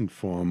written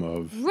form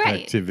of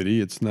Right.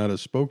 activity. It's not a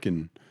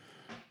spoken.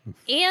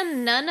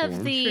 And none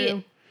of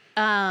the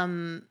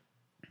True.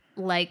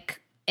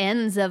 like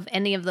ends of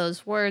any of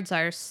those words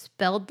are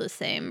spelled the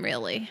same,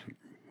 really.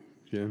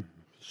 Yeah,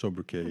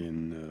 sobriquet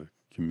and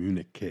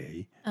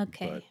communique.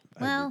 Okay.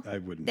 But Well, I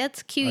wouldn't. that's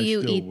I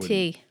still Quet.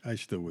 wouldn't- I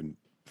still wouldn't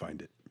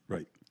find it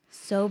right.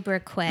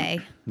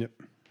 Sobriquet. Yep.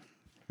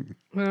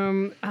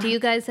 Do you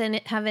guys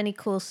have any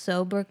cool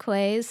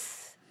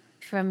sobriquets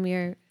from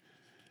your...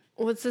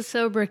 What's a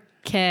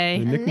sobriquet?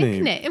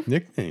 nickname.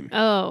 Nickname.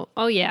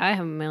 Oh yeah, I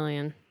have a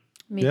million.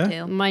 Me Yeah?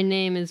 too. My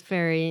name is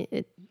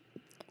it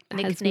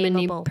has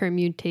many Nicknameable.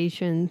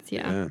 permutations.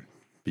 Yeah. Yeah.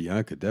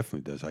 Bianca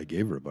definitely does. I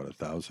gave her about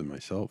 1,000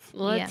 myself.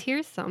 Let's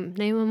hear some.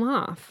 Name them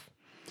off.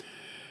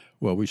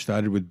 Well, we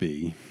started with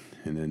B,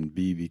 and then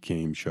B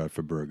became short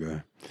for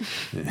burger.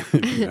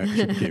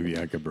 Bianca became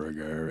Bianca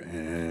Burger,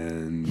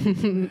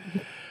 and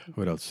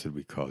what else did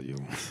we call you?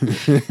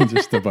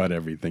 Just about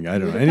everything. I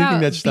don't know. What Anything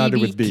about that started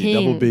BB with B, King?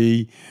 double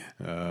B.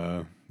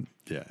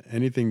 Yeah,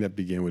 anything that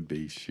began with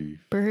B.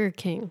 Burger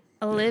King.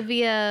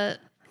 Olivia,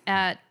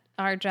 at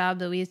our job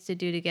that we used to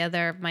do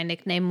together, my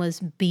nickname was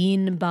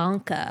Bean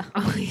Banca.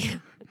 Oh yeah,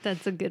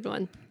 that's a good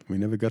one. We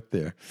never got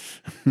there.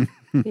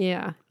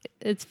 Yeah,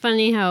 it's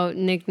funny how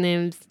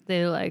nicknames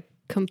they like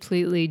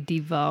completely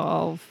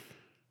devolve.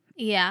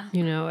 Yeah.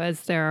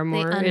 As there are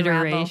more unravel.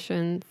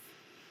 iterations.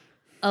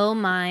 Oh,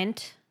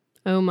 mind.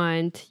 Oh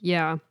mind,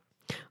 yeah.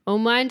 Oh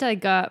mind I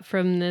got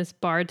from this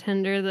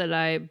bartender that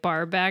I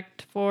bar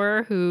backed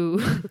for who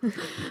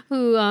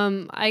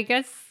I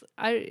guess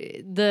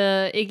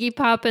the Iggy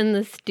Pop and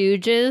the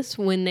Stooges,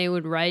 when they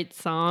would write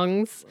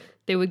songs,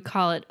 they would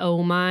call it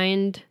Oh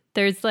mind.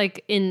 There's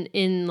like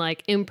in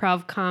like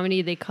improv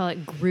comedy, they call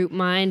it group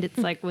mind. It's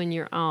like when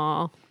you're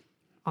all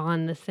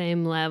on the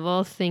same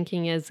level,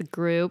 thinking as a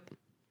group.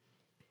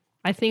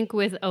 I think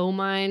with Oh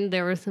mind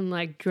there was some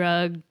like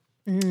drug.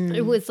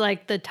 It was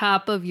like the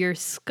top of your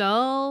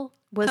skull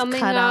Was coming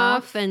cut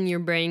off, off. and your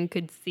brain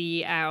could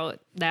see out.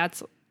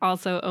 That's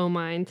also Oh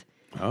mind.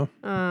 Oh,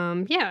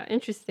 Yeah,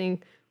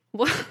 interesting.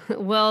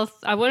 Well,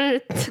 I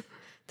wanted to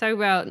talk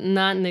about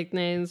not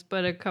nicknames,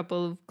 but a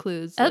couple of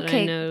clues that I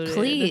Okay, noted.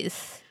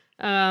 please.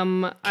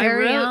 I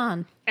Carry wrote,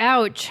 on.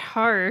 ouch,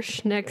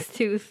 harsh, next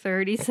to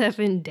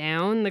 37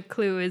 down. The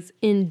clue is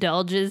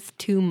indulges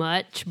too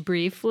much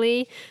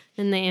briefly,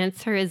 and the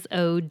answer is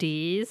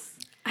ODs.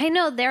 I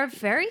know they're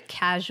very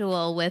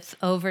casual with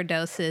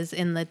overdoses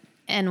in the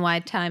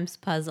NY Times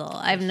puzzle.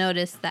 I've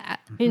noticed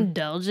that.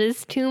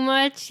 Indulges too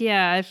much?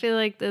 Yeah, I feel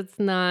like that's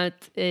not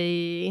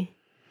I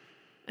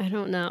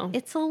don't know.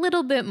 It's a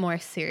little bit more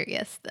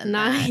serious than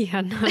Not that.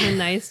 yeah, not a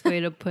nice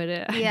way to put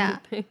it. I Yeah.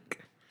 don't think.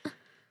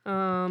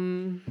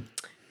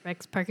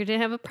 Rex Parker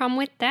didn't have a problem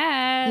with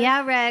that.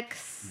 Yeah,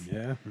 Rex.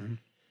 yeah.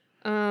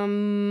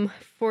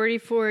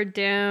 44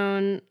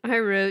 down. I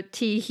wrote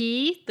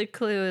Teehee. The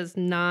clue is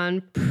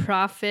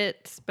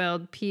non-profit,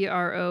 spelled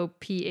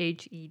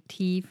PROPHET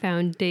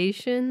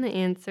Foundation. The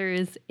answer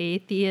is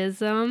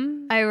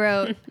atheism. I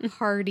wrote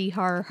hardy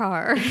har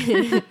har.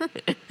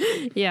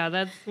 Yeah,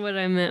 that's what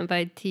I meant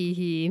by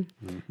teehee.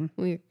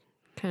 We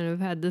kind of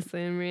had the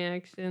same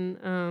reaction.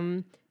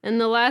 And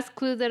the last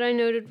clue that I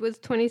noted was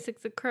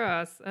 26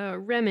 Across.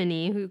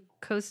 Remini, who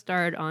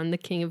co-starred on The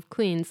King of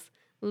Queens.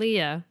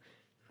 Leah,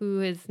 who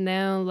is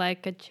now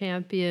like a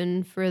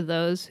champion for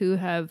those who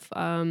have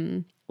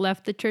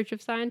left the Church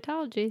of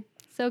Scientology.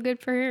 So good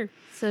for her.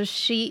 So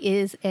she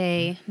is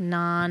a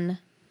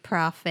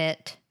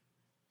non-profit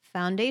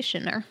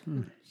foundationer.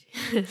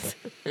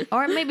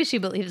 Or maybe she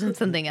believes in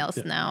something else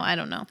now. I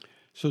don't know.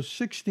 So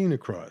 16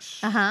 across.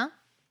 Uh-huh.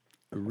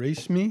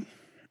 Erase me.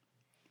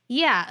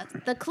 Yeah,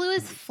 the clue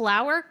is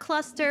flower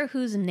cluster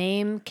whose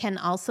name can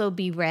also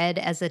be read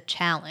as a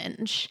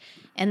challenge.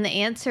 And the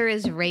answer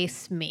is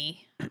Race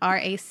Me.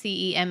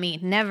 RACEME.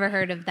 Never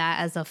heard of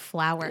that as a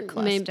flower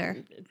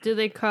cluster. Do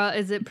they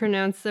is it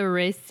pronounced a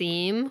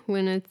raceme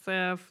when it's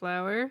a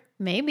flower?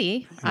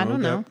 Maybe. I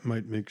don't know. That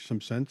might make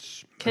some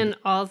sense. Can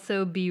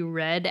also be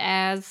read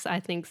as, I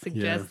think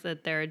suggests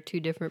that there are two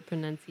different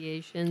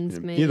pronunciations. Yeah,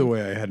 Maybe. either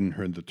way, I hadn't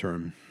heard the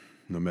term,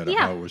 no matter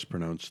Yeah. how it was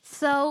pronounced.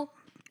 So,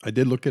 I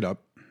did look it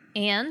up,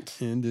 and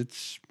and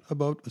it's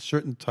about a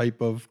certain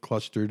type of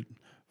clustered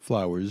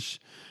flowers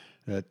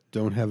that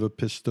don't have a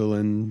pistil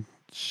and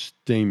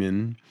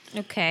stamen.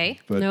 okay.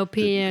 But No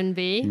P and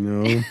B.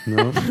 No,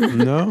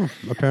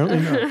 apparently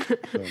not.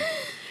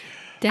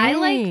 So,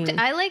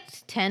 I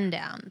liked 10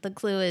 down. The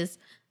clue is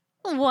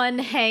one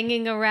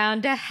hanging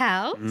around a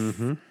house.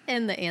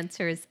 And the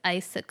answer is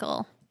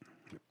icicle.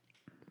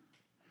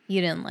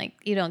 You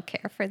don't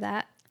care for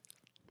that.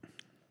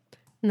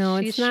 No,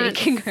 She's it's not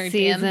shaking her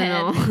damn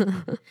head.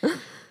 seasonal.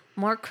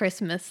 More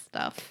Christmas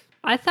stuff.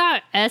 I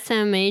thought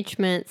SMH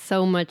meant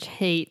so much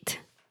hate,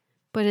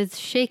 but it's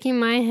shaking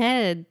my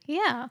head.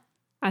 Yeah.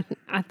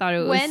 I thought it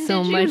was When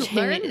so did much you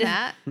learn hate.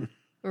 that?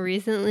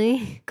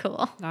 Recently.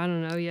 Cool. I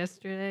don't know,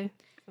 yesterday,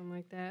 something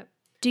like that.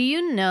 Do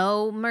you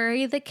know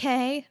Murray the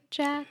K,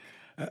 Jack?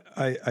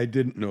 I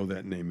didn't know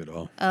that name at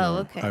all. Oh, No,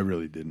 okay. I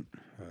really didn't.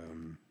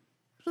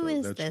 Who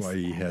is that's this why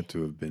he guy? had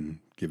to have been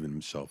given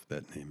himself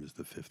that name as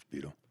the fifth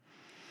Beatle.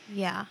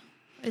 Yeah.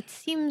 It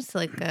seems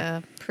like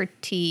a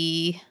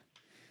pretty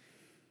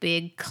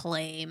big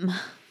claim.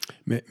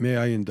 May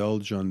I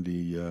indulge on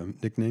the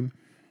nickname?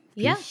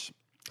 Yeah, piece?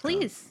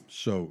 please.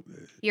 So,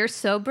 Your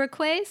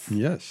sobriquets?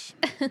 yes,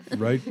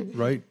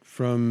 right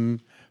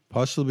from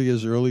possibly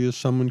as early as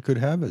someone could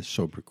have a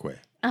sobriquet.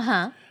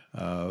 Uh-huh.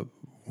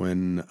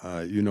 When,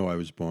 I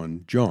was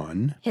born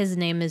John His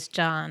name is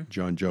John.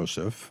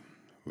 Joseph,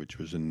 which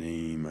was a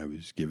name I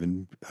was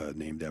given,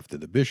 named after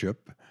the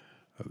bishop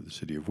of the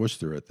city of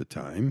Worcester at the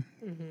time,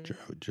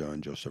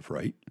 John Joseph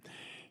Wright,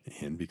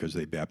 and because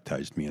they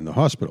baptized me in the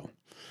hospital.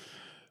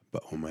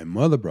 But when my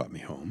mother brought me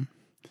home,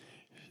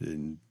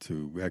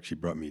 actually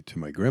brought me to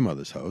my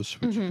grandmother's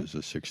house, which was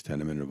a 6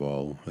 tenement of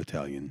all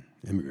Italian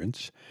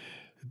immigrants,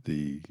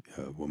 the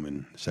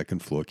woman,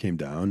 second floor, came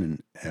down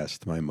and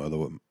asked my mother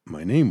what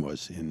my name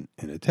was in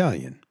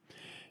Italian.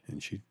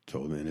 And she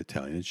told me in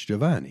Italian, it's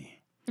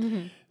Giovanni.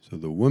 So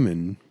the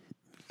woman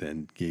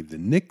then gave the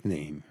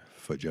nickname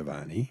for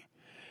Giovanni,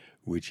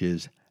 which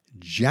is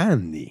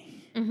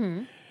Gianni.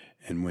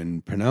 And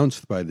when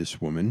pronounced by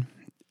this woman,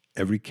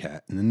 every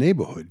cat in the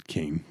neighborhood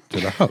came to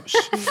the house.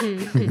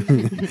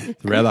 The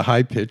rather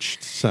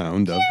high-pitched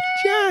sound of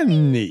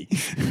Johnny.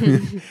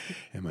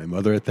 And my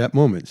mother at that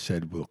moment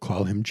said, we'll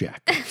call him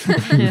Jack.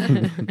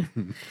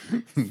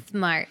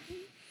 Smart.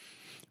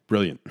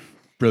 Brilliant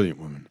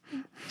woman.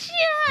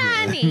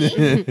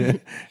 Johnny!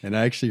 And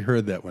I actually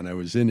heard that when I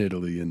was in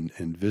Italy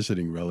and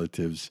visiting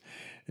relatives,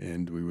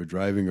 and we were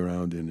driving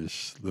around in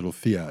this little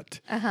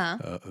Fiat.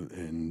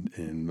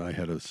 And I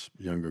had a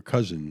younger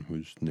cousin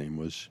whose name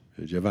was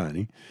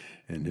Giovanni,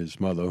 and his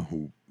mother,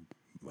 who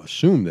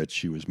assumed that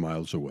she was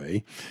miles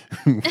away,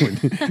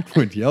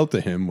 would yell to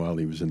him while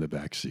he was in the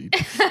back seat.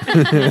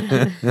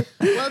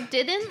 Well,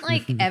 didn't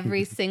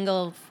every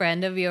single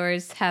friend of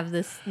yours have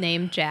this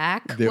name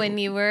Jack when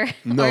you were,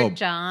 or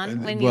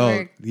John when you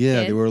were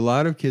yeah, kids? there were a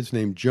lot of kids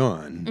named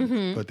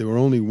John, but there were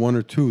only one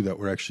or two that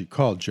were actually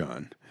called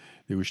John.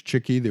 There was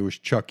Chicky, there was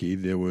Chucky,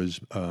 there was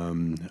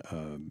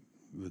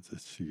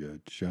let's see,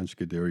 John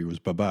Scuderi was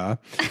Baba,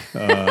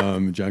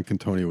 John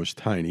Cantonio was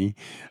Tiny.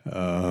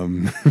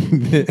 No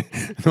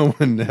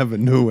one ever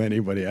knew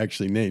anybody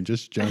actually named.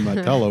 Just John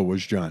Martello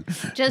was John.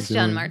 Just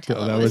John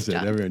Martello. That was it.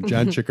 John. Everyone.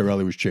 John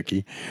Ciccarelli was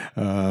Chicky.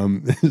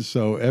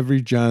 So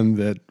every John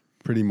that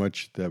pretty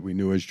much that we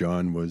knew as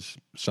John was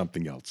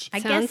something else.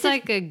 I Sounds guess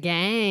like a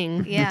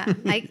gang. yeah.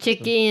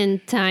 Chicky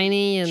and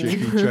Tiny and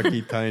Chicky,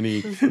 Chucky,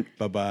 Tiny,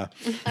 Baba.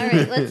 All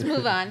right, let's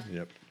move on.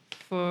 Yep.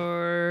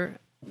 for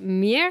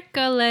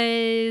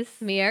miércoles.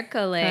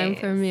 Miércoles. Time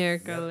for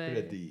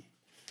miércoles.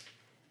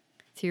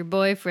 It's your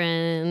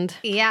boyfriend.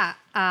 Yeah,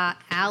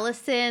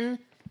 Allison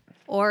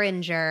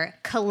Oranger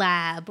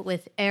collab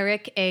with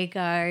Eric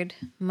Agard,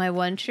 my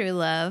one true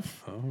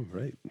love. Oh,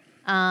 right.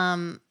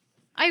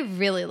 I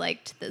really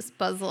liked this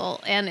puzzle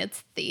and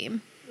its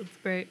theme. That's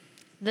great.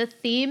 The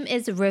theme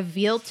is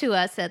revealed to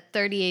us at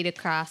 38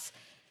 across.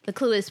 The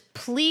clue is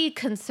plea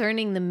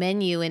concerning the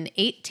menu in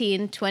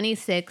 18,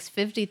 26,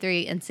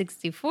 53, and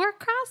 64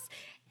 across.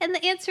 And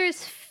the answer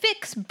is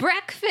fix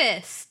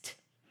breakfast.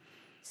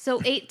 So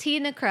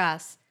 18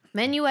 across.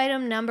 Menu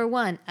item number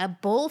 1, a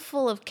bowl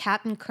full of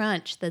Captain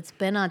Crunch that's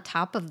been on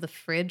top of the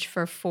fridge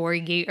for 4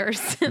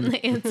 years. And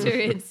the answer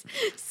is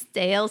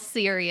stale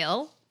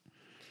cereal.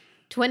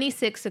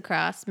 26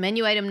 across.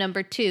 Menu item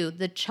number 2,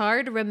 the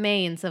charred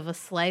remains of a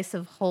slice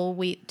of whole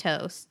wheat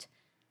toast.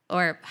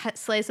 Or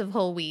slice of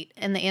whole wheat.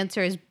 And the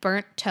answer is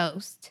burnt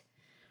toast.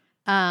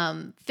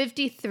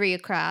 53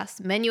 across.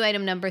 Menu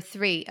item number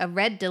 3, a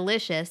red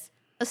delicious,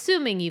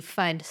 assuming you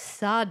find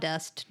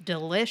sawdust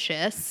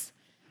delicious,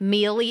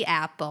 mealy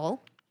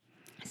apple.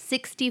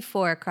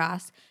 64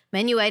 across.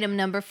 Menu item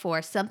number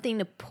 4, something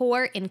to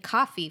pour in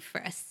coffee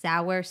for a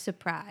sour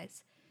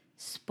surprise.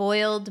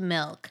 Spoiled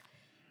milk.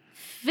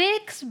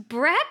 Fix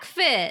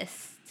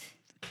breakfast.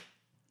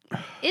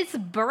 It's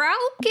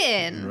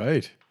broken.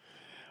 Right.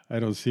 I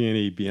don't see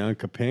any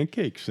Bianca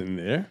pancakes in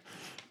there.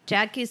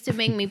 Jack used to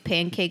make me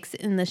pancakes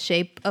in the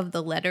shape of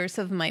the letters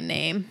of my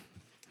name.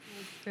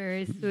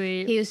 Very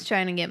sweet. He was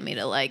trying to get me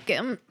to like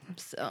him,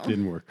 so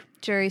Didn't work.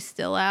 jury's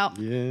still out.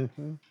 Yeah,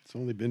 well, it's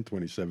only been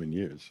 27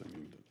 years. I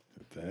mean,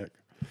 what the heck?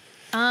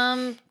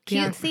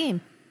 Cute Yeah.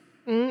 theme.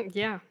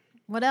 Yeah.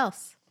 What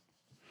else?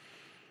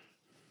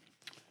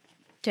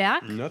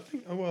 Jack?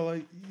 Nothing. Oh, well,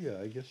 I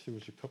guess there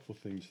was a couple of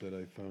things that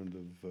I found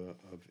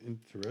of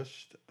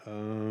interest.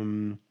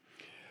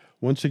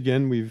 Once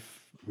again, we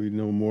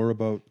know more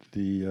about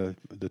the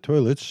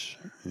toilets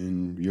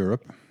in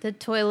Europe. The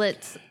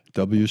toilets,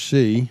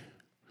 WC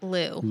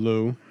Lou.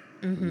 Lou.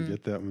 We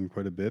get that one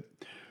quite a bit.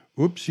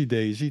 Oopsie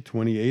Daisy,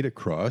 28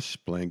 across,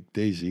 blank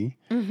Daisy.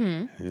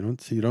 You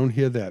don't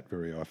hear that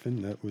very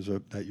often.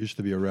 That used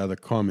to be a rather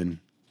common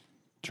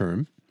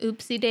term.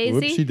 Oopsie daisy.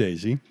 Oopsie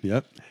Daisy.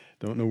 Yep.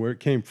 Don't know where it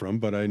came from,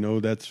 but I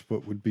know that's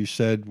what would be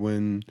said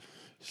when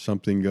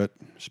something got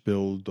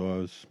spilled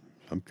or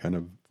some kind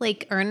of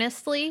Like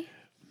earnestly?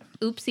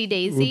 Oopsie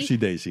daisy. Oopsie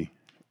Daisy.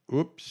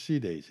 Oopsie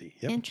Daisy.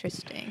 Yep.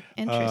 Interesting.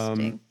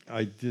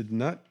 I did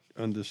not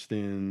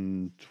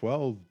understand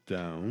 12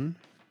 down.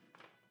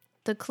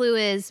 The clue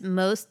is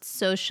most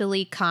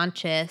socially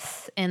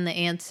conscious, and the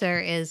answer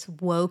is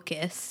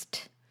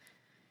wokest.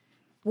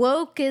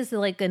 Woke is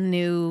like a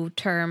new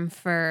term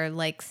for,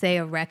 like, say,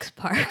 a Rex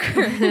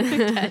Parker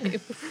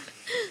type.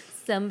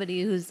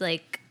 Somebody who's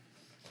like,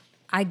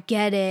 I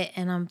get it,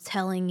 and I'm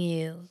telling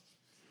you,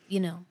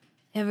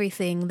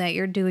 everything that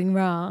you're doing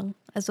wrong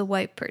as a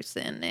white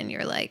person, and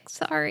you're like,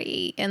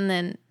 sorry, and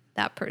then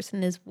that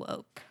person is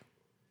woke.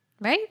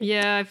 Right?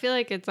 Yeah, I feel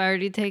like it's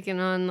already taken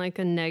on like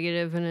a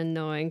negative and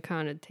annoying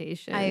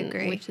connotation. I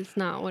agree. Which is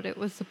not what it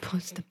was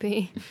supposed to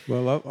be.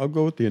 Well, I'll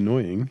go with the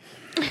annoying.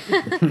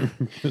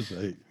 'Cause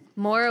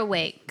More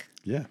awake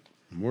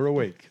more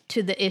awake.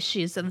 to the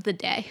issues of the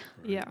day.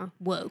 Yeah.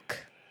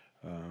 Woke.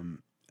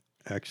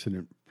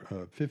 Accident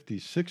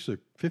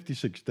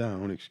 56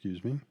 down,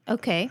 excuse me.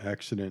 Okay.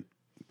 Accident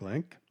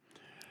blank.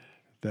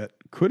 That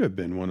could have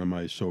been one of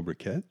my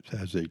sobriquets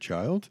as a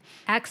child.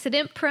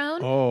 Accident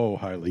prone? Oh,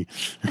 highly.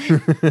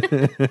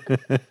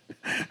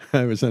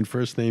 I was on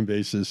first name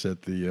basis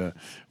at the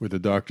with the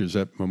doctors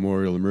at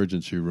Memorial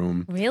Emergency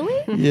Room.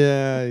 Really?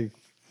 Yeah, I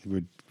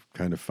would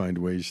kind of find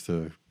ways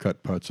to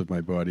cut parts of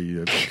my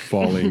body,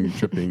 falling,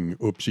 tripping,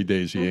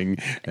 oopsie-daisying,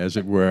 as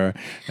it were,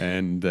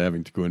 and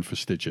having to go in for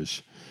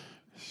stitches.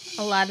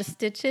 A lot of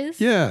stitches?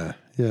 Yeah,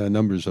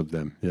 numbers of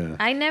them, yeah.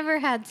 I never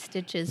had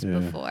stitches Yeah.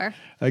 before.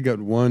 I got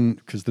one,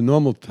 because the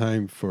normal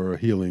time for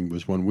healing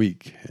was 1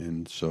 week,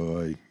 and so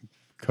I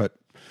cut,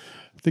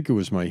 I think it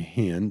was my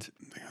hand,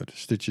 I got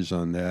stitches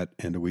on that,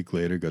 and a week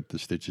later got the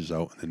stitches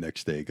out, and the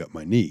next day got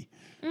my knee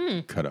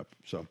cut up.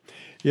 So,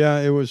 yeah,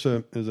 it was,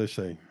 as I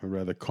say, a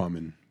rather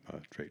common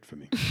trait for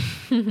me.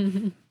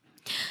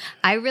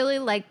 I really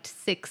liked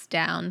 6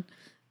 down.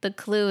 The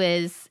clue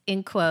is,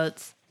 in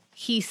quotes,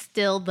 he's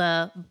still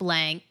the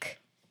blank.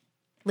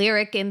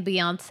 Lyric in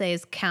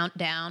Beyonce's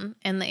Countdown.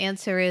 And the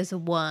answer is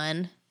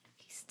 1.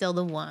 He's still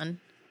the one.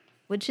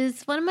 Which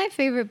is one of my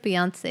favorite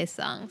Beyonce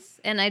songs.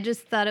 And I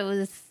just thought it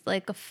was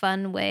like a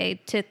fun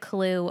way to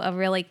clue a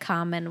really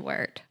common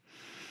word.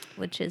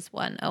 Which is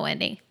 1,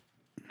 O-N-E.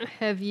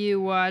 Have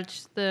you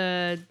watched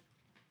the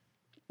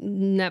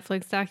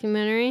Netflix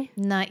documentary?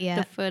 Not The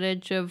yet.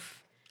 footage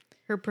of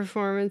her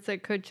performance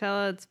at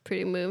Coachella? It's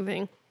pretty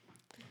moving.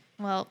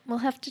 Well, we'll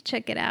have to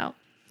check it out.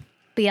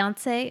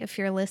 Beyonce, if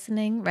you're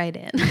listening, write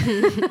in.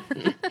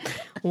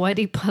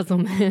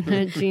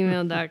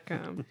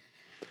 WhiteyPuzzleman@gmail.com.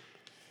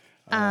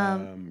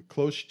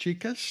 Close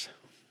chicas,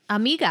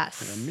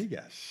 Amigas.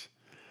 amigas.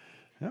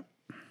 Yep,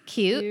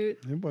 Cute.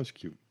 it was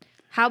cute.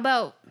 How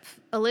about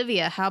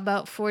Olivia? How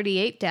about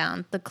 48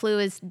 down? The clue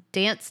is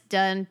dance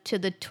done to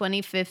the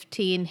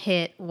 2015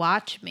 hit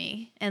Watch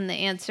Me. And the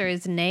answer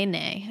is Nay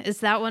Nay.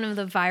 Is that one of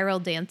the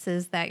viral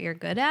dances that you're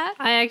good at?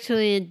 I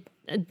actually,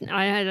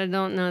 I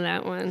don't know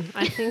that one.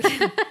 I think,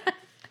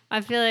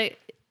 I feel like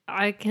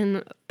I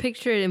can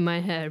picture it in my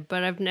head,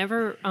 but I've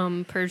never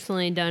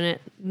personally done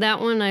it.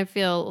 That one I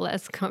feel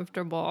less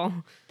comfortable.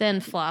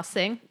 Then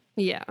flossing.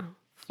 Yeah.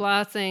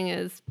 Flossing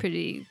is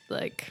pretty,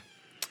 like,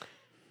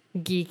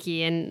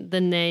 geeky, and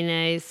the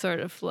nay sort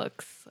of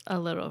looks a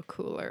little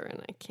cooler, and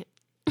I can't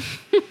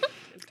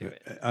do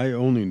it. I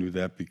only knew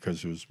that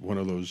because it was one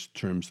of those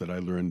terms that I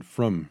learned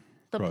from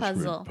The crossword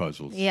puzzle.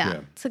 puzzles. Yeah,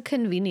 it's a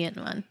convenient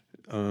one.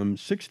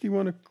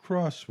 61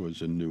 across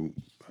was a new.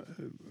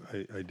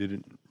 I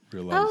didn't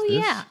realize Oh, this.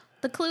 yeah.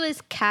 The clue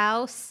is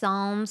cow,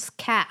 psalms,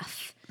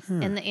 calf.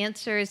 And the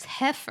answer is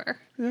heifer.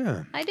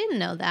 Yeah. I didn't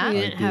know You that.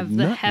 didn't did have the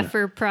not know.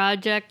 heifer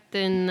project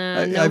and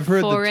no I've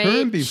heard 4-H. the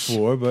term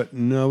before, but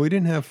no, we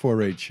didn't have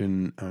 4-H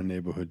in our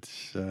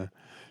neighborhoods.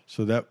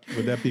 So that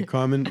would that be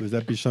common? Would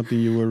that be something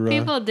you were?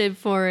 People did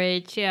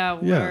 4-H, Yeah.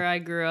 where I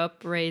grew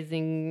up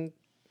raising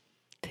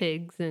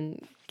pigs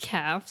and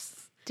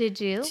calves. Did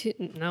you?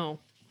 No.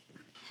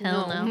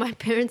 Hell no. My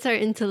parents are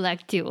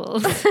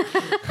intellectuals.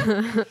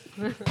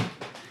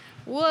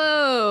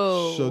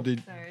 Whoa. So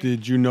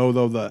did you know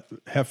though the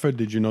heifer?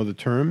 Did you know the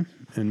term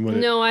and what?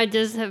 No, I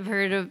just have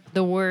heard of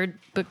the word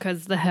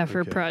because the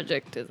heifer Okay.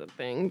 project is a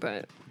thing,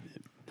 but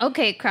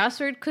Okay,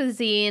 crossword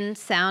cuisine,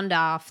 sound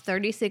off,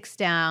 36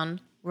 down,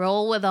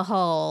 roll with a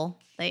hole.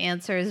 The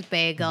answer is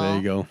bagel.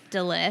 Bagel.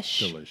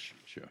 Delish. Delish,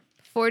 sure.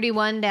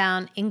 41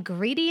 down,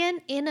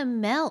 ingredient in a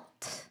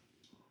melt.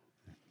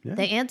 Yeah.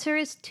 The answer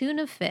is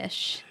tuna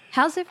fish.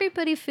 How's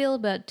everybody feel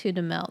about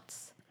tuna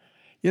melts?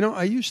 You know,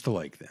 I used to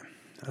like them.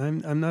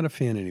 I'm not a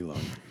fan any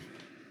longer.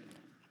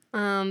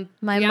 My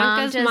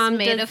Bianca's mom just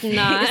made a does face,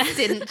 not.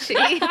 didn't she?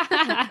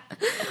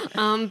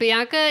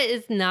 Bianca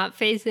is not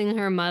facing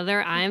her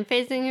mother. I am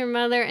facing her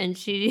mother, and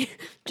she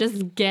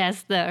just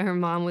guessed that her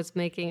mom was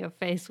making a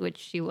face, which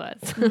she was.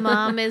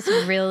 Mom is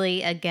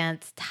really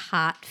against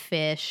hot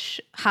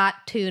fish, hot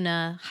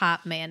tuna,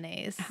 hot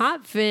mayonnaise.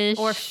 Hot fish.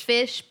 Or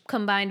fish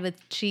combined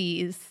with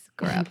cheese.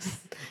 Gross.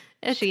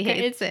 She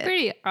hates it's it.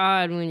 pretty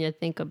odd when you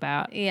think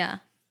about it. Yeah.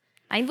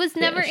 I was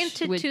never Fish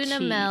into with tuna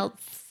cheese.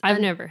 melts I've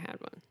never had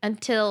one.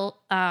 until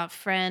a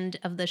friend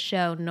of the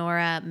show,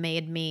 Nora,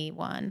 made me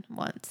one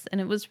once,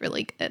 and it was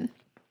really good.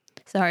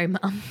 Sorry,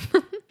 Mom.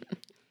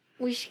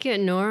 We should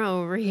get Nora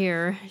over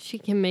here. She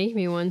can make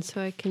me one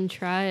so I can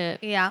try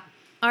it. Yeah.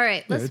 All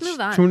right, Yeah, let's it's move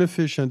on. Tuna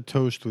fish on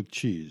toast with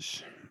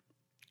cheese.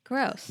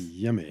 Gross.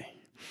 Yummy.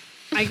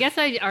 I guess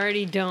I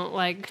already don't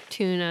like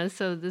tuna,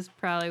 so this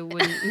probably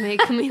wouldn't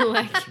make me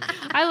like.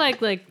 I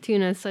like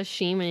tuna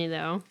sashimi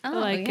though. I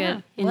like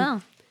it.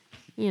 Well,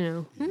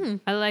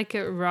 I like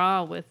it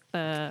raw with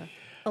a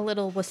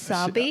little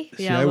wasabi.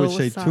 See, Yeah, I a would little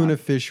say wasabi. tuna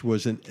fish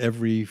was an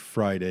every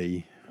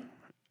Friday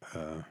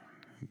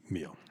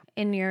meal.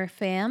 In your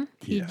fam,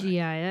 Yeah.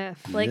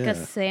 TGIF. like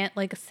Yeah.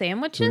 like a Tuna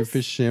sandwiches.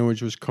 fish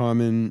sandwich was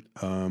common.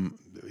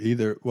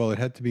 It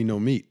had to be no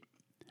meat.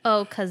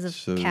 Oh, because of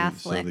So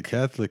Catholic. the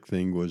Catholic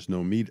thing was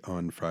no meat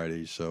on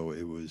Fridays, so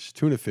it was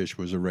tuna fish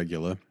was a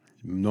regular,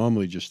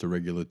 normally just a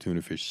regular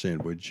tuna fish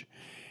sandwich.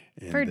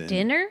 And For then-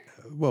 dinner?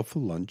 Well, for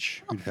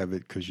lunch. We'd have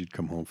it because you'd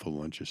come home for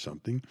lunch or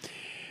something.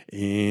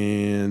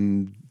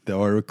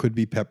 Or it could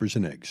be peppers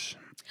and eggs.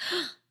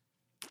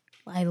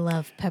 I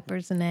love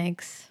peppers and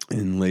eggs.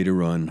 And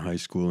later on, high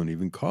school and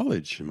even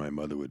college, my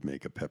mother would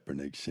make a pepper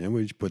and egg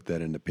sandwich, put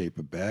that in a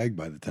paper bag.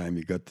 By the time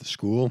you got to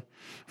school,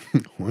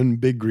 one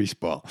big grease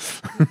ball.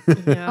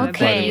 Yeah, I Okay.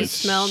 bet It it was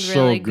smelled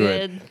so really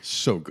good.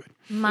 So good.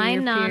 My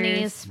your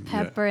nanny's peers.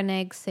 pepper and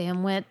egg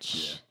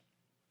sandwich,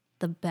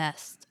 the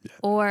best.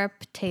 Or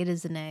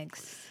potatoes and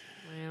eggs.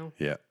 Wow.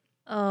 Yeah.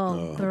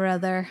 Oh,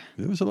 brother.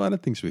 There was a lot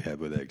of things we had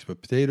with eggs,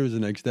 but potatoes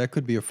and eggs, that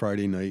could be a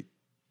Friday night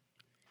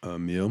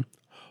meal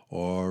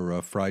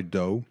or fried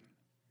dough.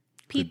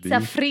 Could Pizza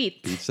be.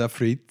 frit. Pizza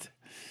frit.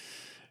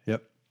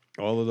 Yep.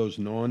 All of those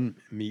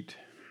non-meat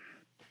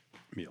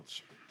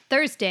meals.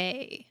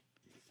 Thursday.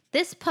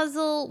 This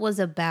puzzle was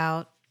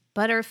about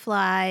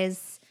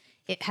butterflies.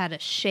 It had a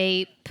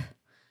shape.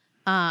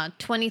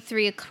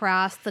 23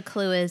 across. The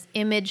clue is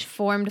image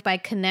formed by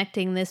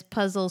connecting this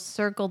puzzle's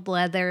circled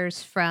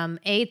letters from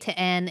A to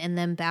N and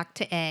then back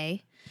to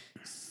A.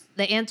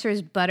 The answer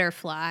is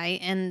butterfly,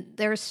 and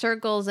there are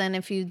circles, and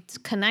if you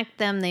connect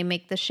them, they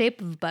make the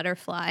shape of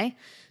butterfly.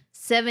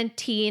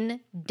 17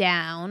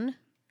 down.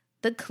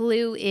 The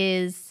clue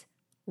is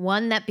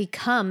one that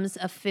becomes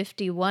a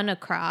 51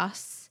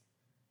 across.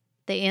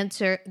 The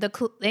answer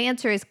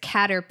is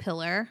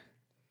caterpillar.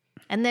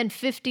 And then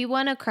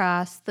 51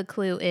 across, the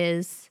clue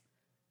is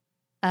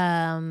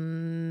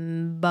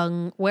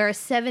where a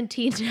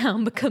 17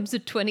 down becomes a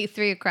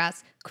 23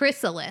 across,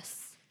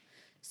 chrysalis.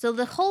 So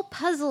the whole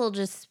puzzle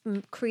just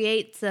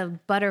creates a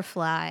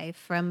butterfly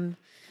from,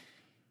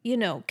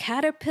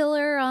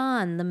 caterpillar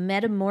on. The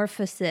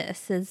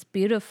metamorphosis is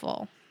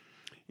beautiful.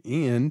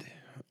 And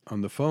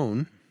on the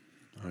phone,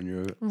 on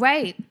your,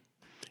 Right.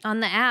 On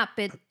the app,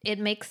 it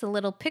makes a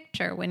little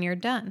picture when you're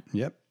done.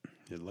 yep,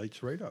 it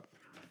lights right up.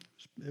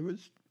 It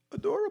was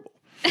adorable.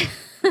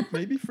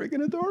 Maybe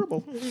friggin'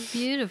 adorable.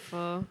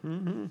 Beautiful.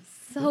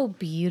 So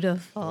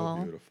beautiful.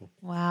 Oh, beautiful.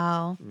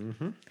 Wow.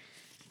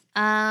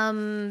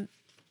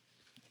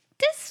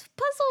 This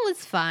puzzle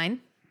was fine.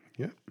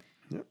 Yep,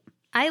 yep.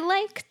 I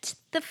liked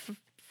the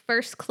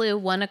first clue,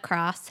 one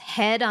across,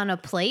 head on a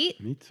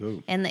plate, Me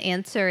too. and the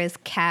answer is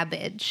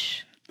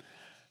cabbage.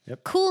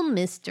 Yep. Cool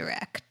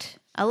misdirect.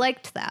 I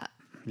liked that.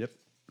 Yep.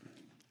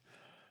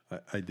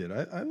 I did.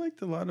 I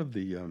liked a lot of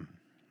the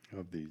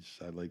of these.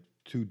 I liked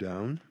two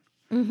down.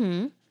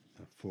 Mm-hmm.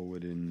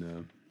 Forward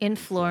In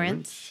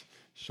Florence.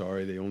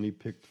 Sorry, they only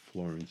picked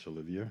Florence,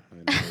 Olivia. I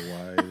don't know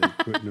why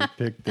they couldn't have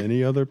picked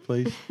any other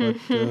place,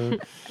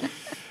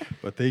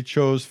 but they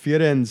chose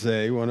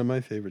Firenze, one of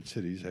my favorite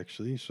cities,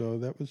 actually.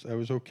 So I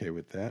was okay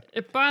with that.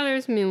 It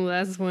bothers me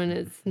less when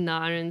it's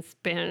not in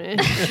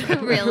Spanish.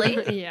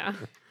 Really? Yeah.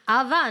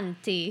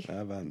 Avanti.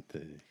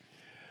 Avante.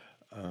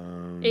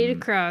 8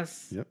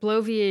 across. Yep.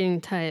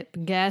 Bloviating type.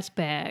 Gas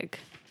bag.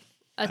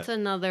 That's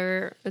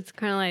another. It's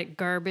kind of like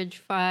garbage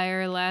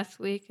fire last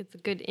week. It's a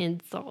good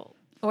insult.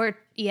 Or,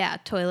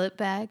 toilet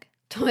bag.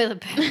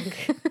 Toilet bag.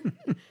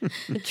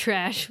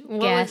 Trash.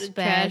 What Gas was it?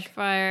 bag. Trash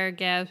fire.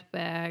 Gas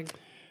bag.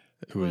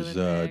 It was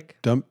Toilet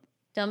bag.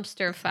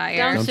 Dumpster fire.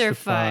 Dumpster dumpster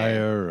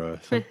fire.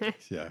 Something,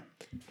 yeah.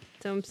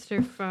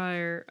 Dumpster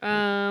fire.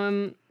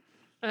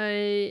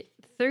 A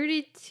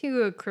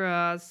 32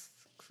 across.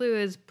 Clue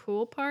is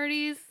pool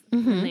parties.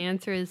 And the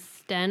answer is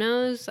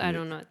stenos. I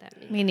don't know what that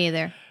means. Me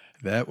neither.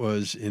 That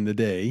was in the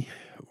day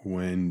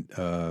when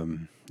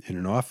in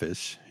an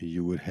office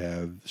you would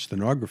have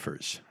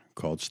stenographers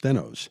called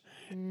stenos,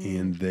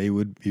 and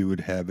you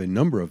would have a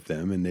number of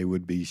them, and they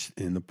would be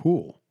in the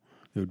pool.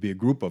 There would be a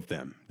group of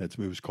them. It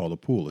was called a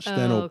pool, a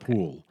steno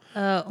pool,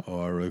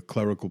 or a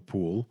clerical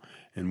pool,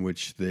 in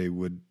which they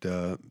would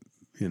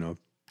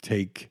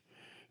take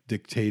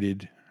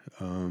dictated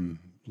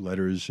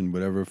letters and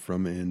whatever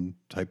from and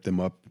type them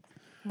up.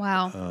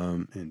 Wow.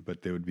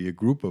 But there would be a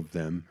group of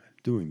them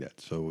doing that.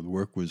 So the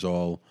work was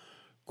all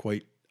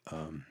quite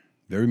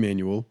very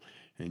manual,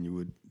 and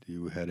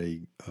you had a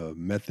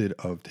method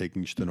of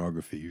taking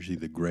stenography, usually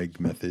the Gregg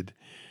method.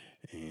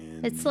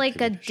 And It's like a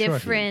they would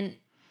different,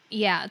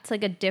 it's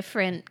like a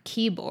different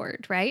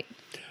keyboard, right?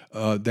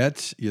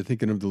 you're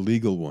thinking of the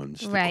legal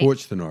ones, the Right. court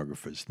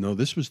stenographers. No,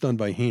 this was done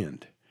by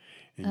hand,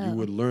 and you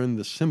would learn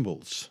the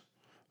symbols.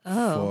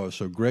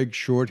 So Gregg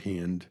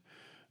shorthand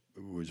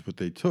was what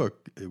they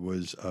took. It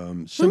was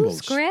symbols.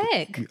 Who's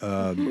Greg?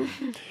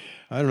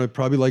 I don't know,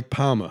 probably like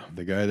Palmer,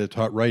 the guy that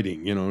taught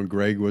writing, and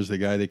Greg was the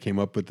guy that came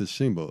up with the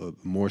symbol,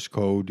 Morse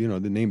code, they're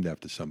named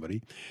after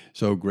somebody.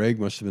 So Greg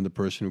must have been the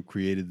person who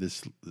created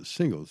this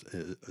symbols.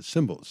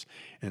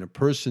 And a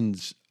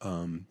person's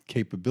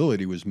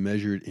capability was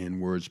measured in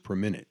words per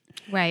minute.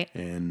 Right.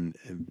 And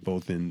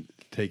both in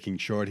taking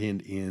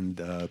shorthand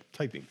and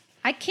typing.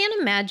 I can't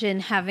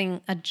imagine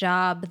having a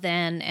job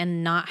then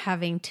and not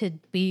having to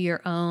be your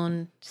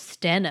own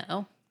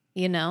steno.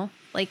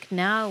 Like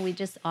now we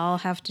just all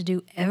have to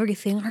do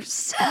everything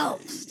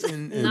ourselves.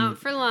 Not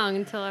for long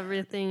until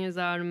everything is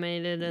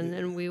automated, and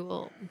then we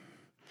will,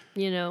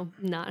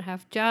 not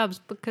have jobs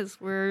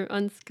because we're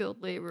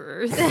unskilled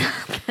laborers.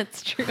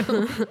 That's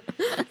true.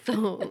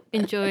 So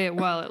enjoy it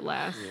while it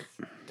lasts.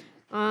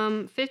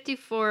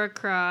 54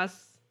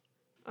 across,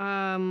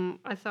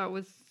 I thought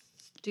was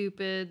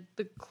stupid.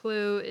 The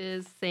clue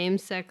is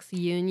same-sex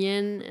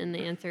union, and the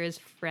answer is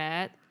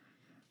frat.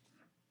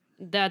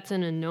 That's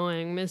an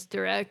annoying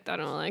misdirect. I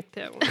don't like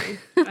that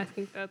one. I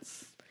think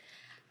that's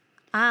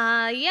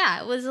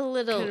yeah, it was a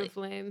little kind of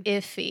lame.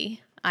 iffy,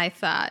 I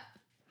thought.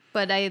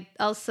 But I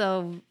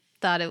also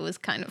thought it was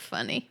kind of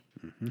funny.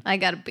 Mm-hmm. I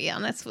got to be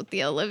honest with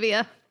you,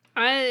 Olivia.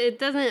 It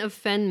doesn't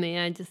offend me.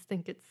 I just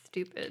think it's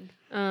stupid.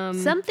 So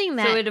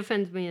it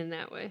offends me in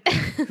that way.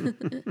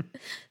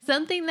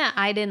 Something that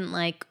I didn't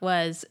like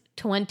was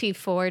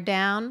 24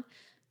 down.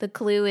 The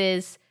clue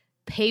is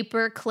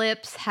paper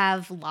clips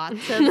have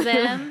lots of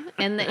them,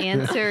 and the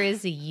answer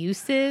is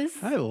uses.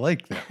 I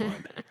like that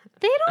one.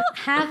 They don't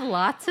have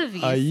lots of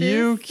uses. Are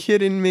you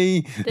kidding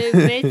me? They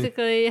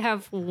basically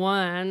have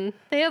one.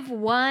 They have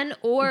one,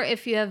 or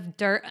if you have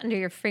dirt under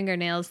your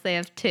fingernails, they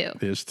have two.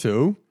 There's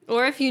two.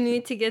 Or if you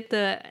need to get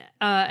the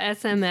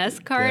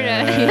SMS card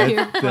out of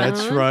your phone.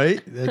 That's right.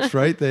 That's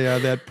right. They are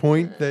that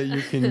point that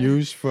you can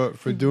use for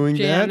doing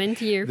Jam that.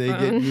 into your they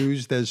phone. get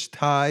used as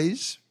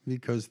ties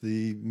because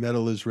the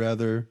metal is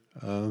rather,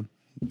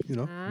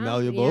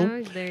 malleable.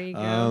 Yeah, there you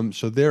go.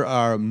 So there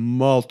are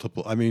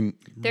multiple. I mean,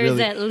 There's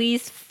really, at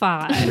least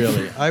 5.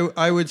 really,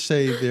 I would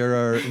say there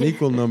are an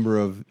equal number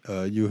of.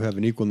 You have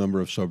an equal number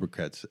of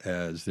sobriquets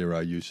as there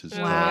are uses.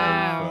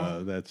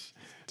 Wow.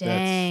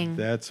 Dang.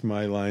 That's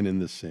my line in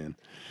the sand.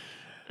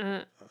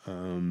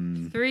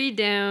 3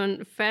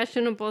 down.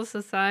 Fashionable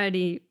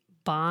society.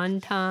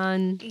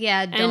 Bonton.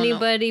 Yeah,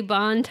 Anybody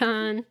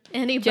Bonton?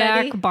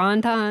 Anybody? Jack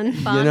Bonton.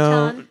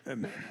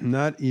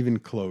 Not even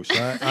close.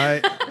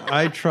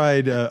 I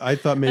tried. I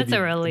thought maybe That's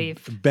a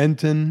relief.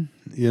 Benton.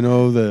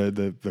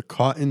 The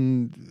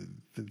cotton.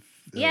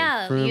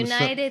 Firm,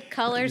 United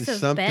Colors of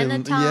something.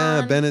 Benetton.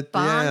 Yeah, Bennett.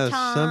 Bonton.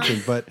 Yeah,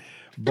 something. But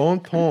bon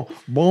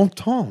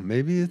ton.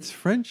 Maybe it's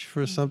French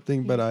for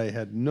something, but I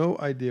had no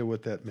idea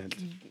what that meant.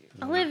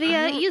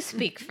 Olivia, you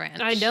speak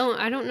French. I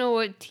don't know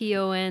what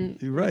TON.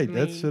 You're right.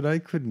 means. That's what I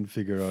couldn't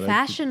figure out.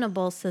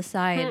 Fashionable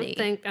society.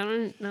 I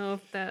don't know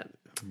if that.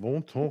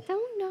 Bon ton.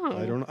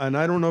 I don't know.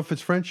 I don't know if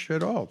it's French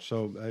at all.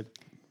 So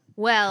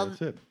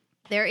that's it.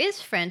 There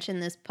is French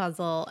in this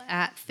puzzle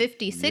at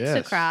 56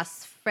 Yes.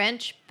 across.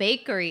 French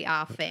bakery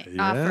offering,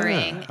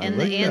 I and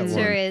like the that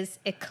answer one. is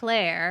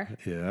eclair,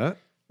 Yeah.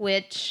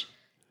 which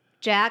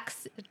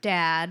Jack's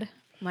dad,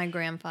 my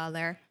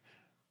grandfather,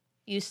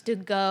 used to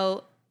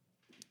go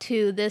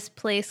to this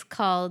place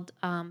called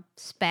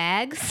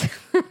Spags,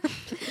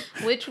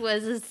 which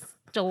was a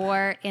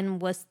store in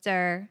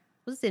Worcester.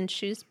 It was in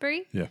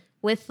Shrewsbury. Yeah.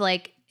 With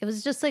it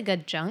was just like a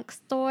junk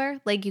store.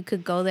 Like you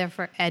could go there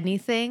for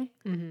anything.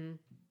 Mm-hmm.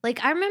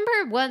 Like I remember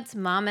once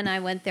Mom and I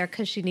went there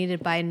because she needed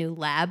to buy a new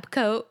lab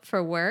coat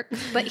for work.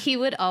 But he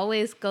would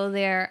always go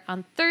there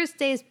on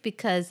Thursdays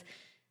because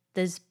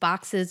those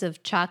boxes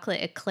of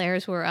chocolate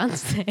eclairs were on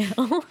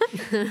sale.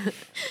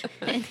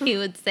 And he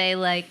would say,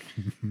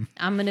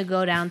 I'm going to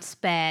go down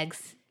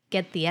Spags,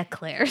 get the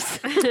eclairs.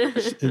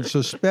 And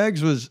so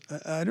Spags was,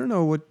 I don't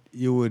know what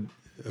you would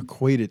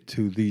equate it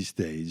to these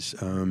days.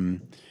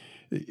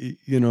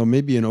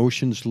 Maybe an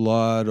Ocean's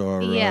Lot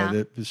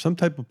or some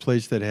type of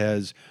place that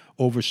has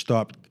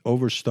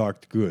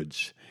overstocked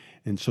goods.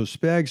 And so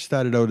Spags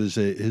started out as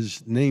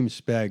his name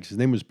Spags. His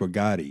name was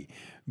Bugatti,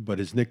 but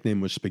his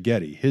nickname was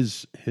Spaghetti.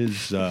 His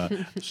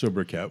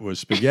sobriquet was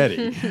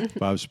Spaghetti,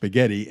 Bob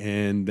Spaghetti,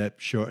 and that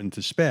shortened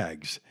to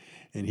Spags.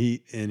 And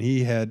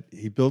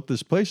he built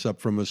this place up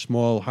from a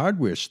small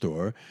hardware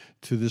store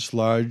to this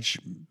large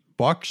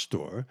box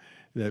store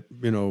that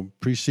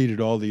preceded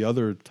all the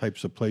other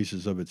types of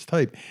places of its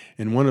type.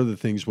 And one of the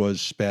things was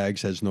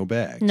Spags has no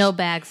bags. No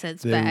bags at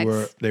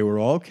Spags. They were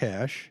all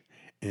cash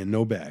and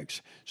no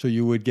bags. So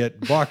you would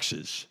get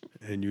boxes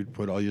and you'd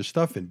put all your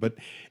stuff in. But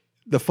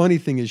the funny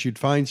thing is you'd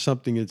find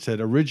something that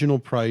said original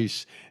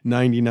price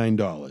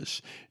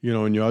 $99,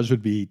 and yours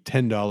would be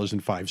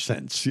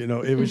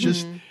 $10.05. It was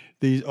just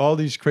all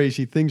these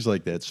crazy things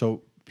like that.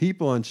 So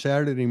people on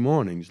Saturday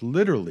mornings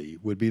literally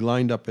would be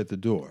lined up at the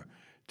door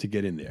to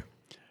get in there.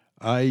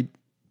 I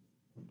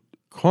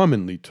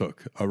commonly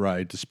took a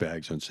ride to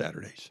Spags on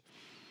Saturdays.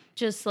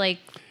 Just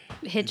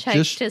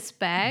hitchhiked to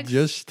Spags.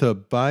 Just to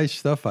buy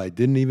stuff I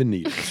didn't even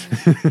need.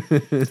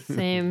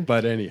 Same.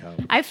 But anyhow.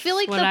 I feel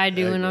like What I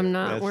do when I'm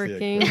not That's the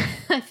working.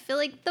 I feel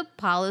like the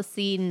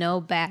policy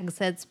 "no bags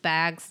at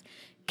Spags"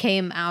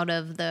 came out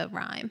of the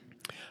rhyme.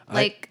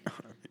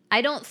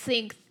 I don't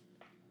think.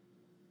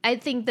 I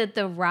think that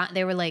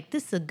they were like,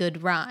 "This is a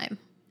good rhyme,"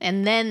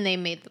 and then they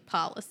made the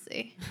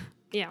policy.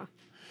 Yeah,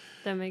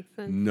 that makes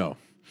sense. No.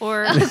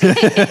 Or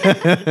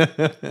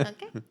Okay.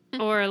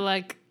 or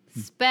like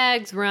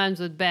Spags rhymes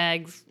with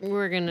bags.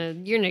 Your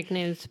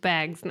nickname is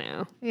Spags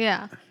now.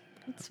 Yeah,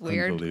 it's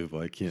weird. Unbelievable.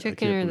 I can't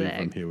Chicken or believe the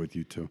I'm egg? here with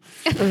you two.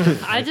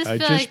 I just I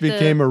feel just like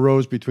became a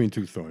rose between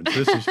two thorns.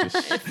 This is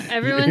just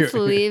everyone's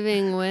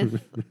leaving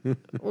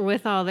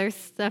with all their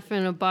stuff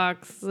in a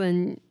box,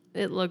 and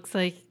it looks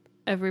like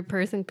every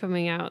person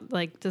coming out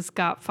like just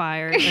got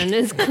fired and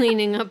is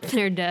cleaning up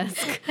their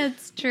desk.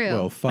 That's true.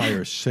 well,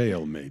 fire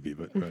sale maybe,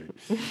 but right.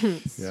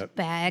 Yep.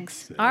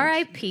 Spags.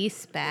 R.I.P.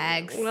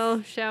 Spags.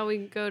 Well, shall we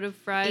go to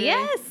Friday?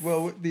 yes.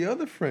 Well, the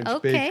other French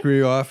Okay.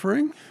 bakery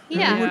offering,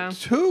 Yeah. there Yeah. were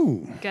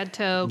two.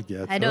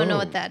 Gâteau. I don't know Gâteau.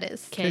 what that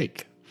is.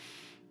 Cake.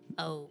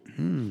 Oh,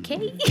 Hmm.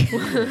 cake.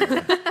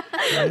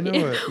 I know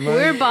it.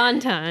 We're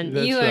Bonton.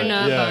 That's You are right.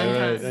 not Yeah,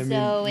 Bonton. right. I mean,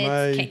 So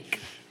it's cake.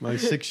 My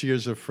 6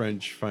 years of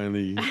French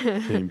finally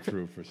came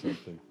through for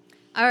something.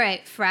 All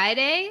right,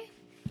 Friday.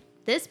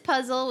 This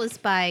puzzle was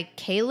by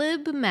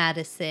Caleb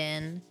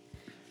Madison.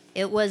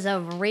 It was a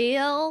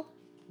real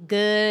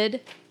good,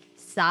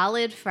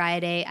 solid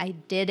Friday. I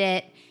did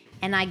it,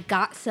 and I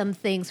got some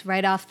things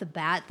right off the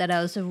bat that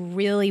I was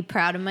really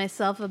proud of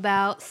myself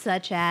about,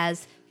 such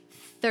as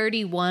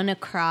 31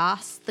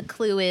 across. The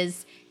clue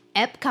is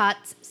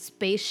Epcot's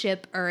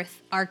Spaceship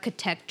Earth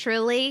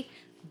architecturally.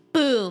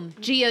 Boom,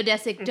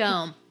 geodesic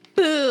dome.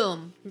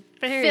 Boom,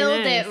 Very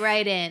filled nice. it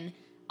right in.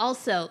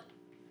 Also,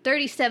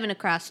 37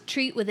 across,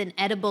 treat with an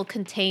edible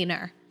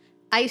container.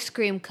 Ice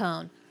cream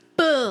cone.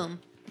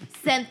 Boom,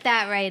 sent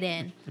that right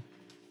in.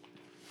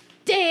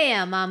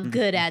 Damn, I'm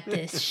good at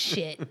this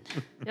shit.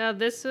 Yeah,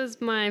 this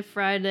was my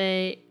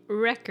Friday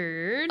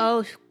record.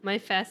 Oh, My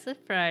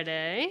fastest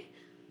Friday.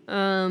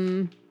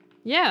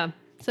 Yeah,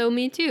 so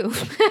me too.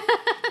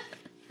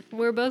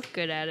 We're both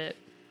good at it.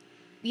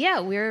 yeah,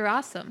 we were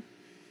awesome.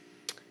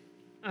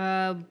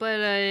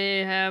 But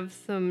I have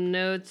some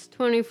notes.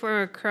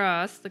 24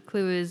 across. The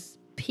clue is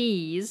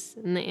peas,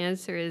 and the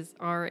answer is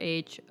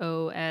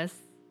RHOS.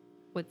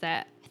 What's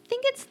that? I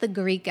think it's the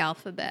Greek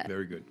alphabet.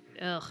 Very good.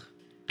 Ugh.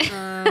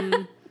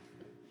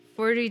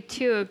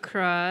 42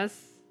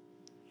 across.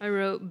 I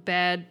wrote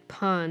bad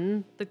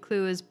pun. The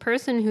clue is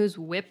person who's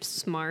whip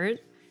smart.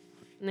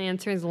 And the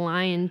answer is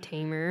lion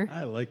tamer.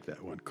 I like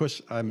that one. Of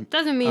course, I'm.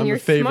 Doesn't mean I'm a you're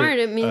favorite- smart.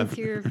 It means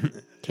you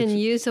can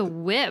use a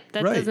whip.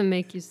 That Right. doesn't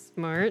make you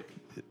smart.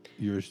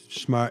 You're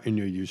smart in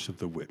your use of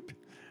the whip.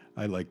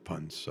 I like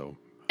puns, so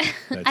that's,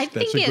 I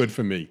that's think a good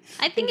for me.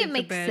 I think it it's a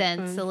makes bad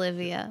sense, pun.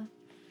 Olivia.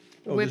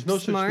 Oh, Whip there's no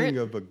smart. such thing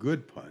of a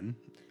good pun.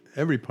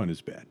 Every pun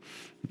is bad.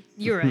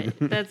 You're right.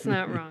 That's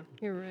not wrong.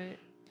 You're right.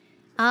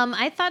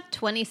 I thought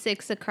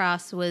 26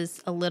 across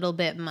was a little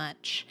bit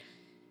much.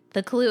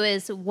 The clue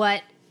is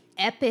what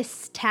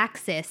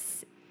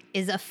epistaxis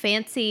is a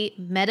fancy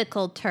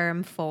medical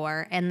term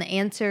for, and the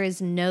answer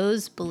is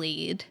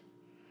nosebleed.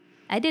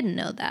 I didn't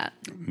know that.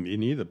 Me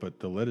neither, but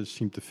the letters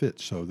seem to fit,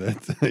 so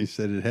that I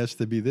said it has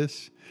to be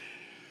this.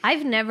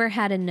 I've never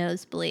had a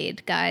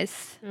nosebleed,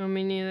 guys. Oh,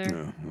 me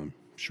neither. I'm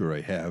sure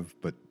I have,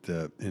 but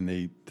and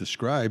they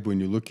describe when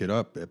you look it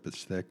up,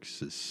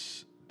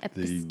 epistaxis,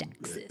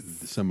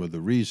 Epistaxis. some of the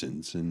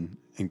reasons, and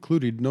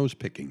included nose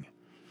picking.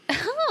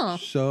 Oh,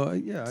 So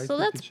yeah, I So think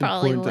that's it's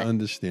probably important what- to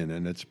understand,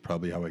 and that's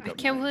probably how I got. I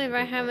can't mine. believe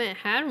I don't know. haven't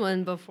had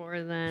one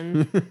before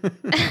then.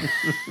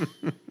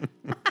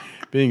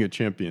 Being a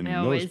champion I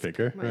nose always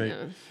picker, pick my right?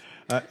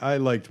 nose. I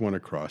liked one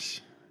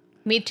across.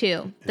 me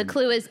too. The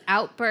clue is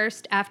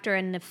outburst after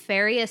a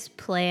nefarious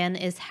plan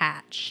is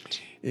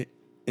hatched.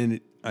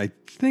 I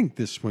think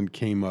this one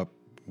came up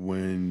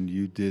when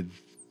you did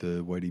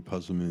the Whitey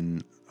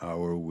Puzzleman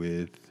hour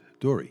with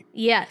Dory.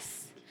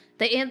 Yes.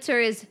 The answer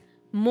is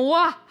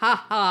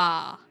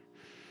Mwahaha.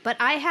 But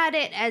I had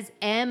it as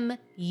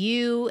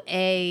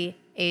Muahaha,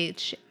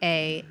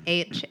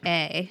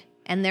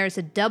 and there's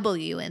a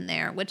W in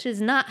there, which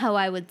is not how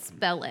I would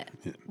spell it,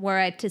 were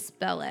I to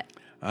spell it.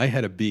 I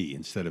had a B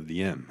instead of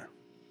the M.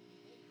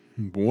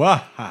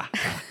 I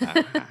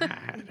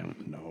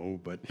don't know,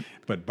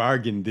 but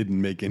bargain didn't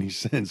make any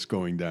sense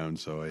going down,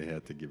 so I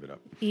had to give it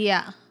up.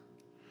 Yeah.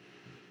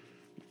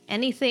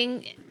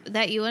 Anything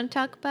that you want to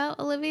talk about,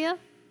 Olivia?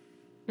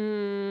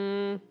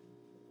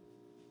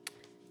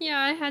 Yeah,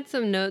 I had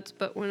some notes,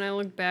 but when I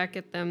look back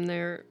at them,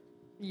 they're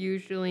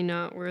usually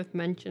not worth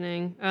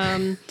mentioning.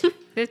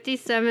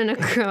 57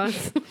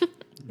 across.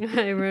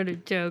 I wrote a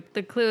joke.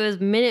 The clue is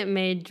Minute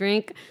Maid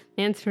drink.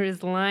 The answer is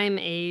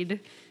limeade.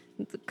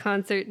 the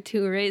concert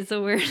to raise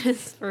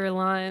awareness for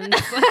Lyme.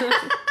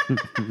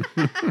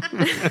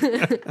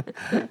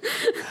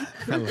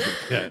 I like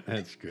that.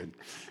 That's good.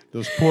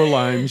 Those poor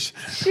limes.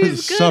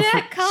 She's good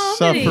at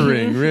comedy.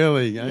 Suffering,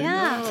 really. Yeah.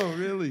 I know,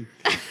 really.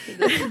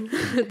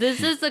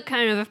 This is the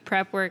kind of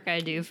prep work I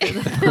do for the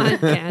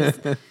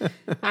podcast.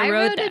 I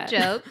wrote a that.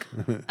 joke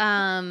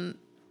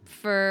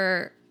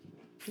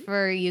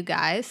for you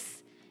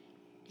guys.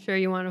 Sure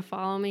you want to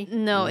follow me?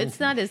 No, it's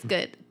not as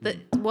good. The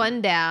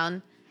one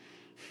down.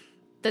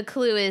 The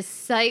clue is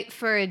site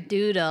for a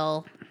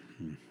doodle.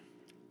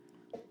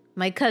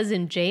 My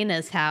cousin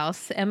Jana's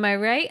house. Am I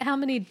right? How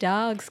many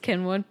dogs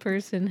can one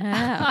person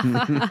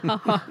have?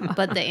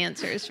 But the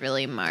answer is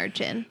really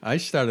margin. I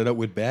started out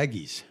with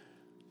baggies.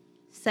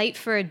 Site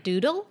for a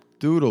doodle?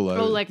 Doodle.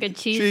 Oh, like a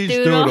cheese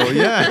doodle?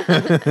 Yeah.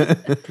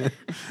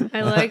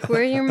 I like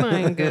where your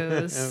mind I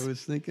goes.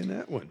 was thinking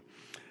that one.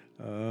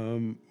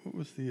 What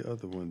was the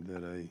other one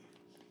that I...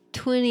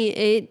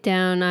 28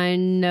 down, I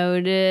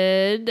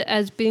noted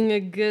as being a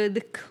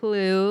good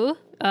clue.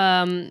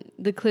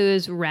 The clue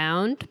is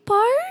round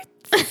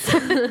parts.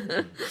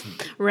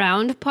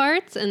 Round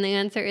parts, and the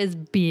answer is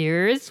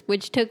beers,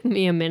 which took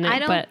me a minute. I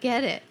don't but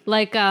get it.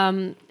 like,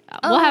 we'll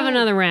have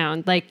another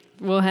round. Like,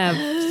 we'll have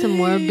some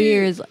more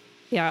beers.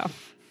 Yeah.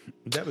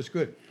 That was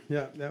good.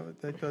 Yeah,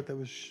 I thought that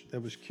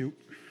was cute.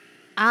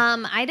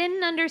 I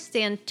didn't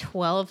understand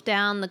 12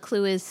 down. The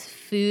clue is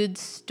food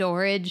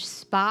storage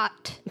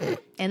spot.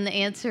 And the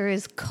answer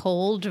is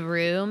cold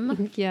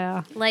room.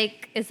 Yeah.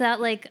 Like, is that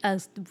like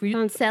a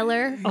root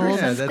cellar? Old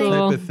Yeah, that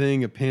school. type of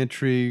thing, a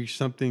pantry,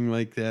 something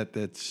like that.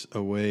 That's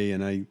away,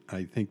 and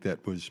I think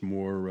that was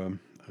more.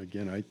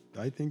 Again,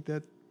 I think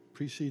that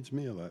precedes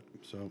me a lot.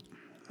 So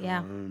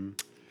Yeah.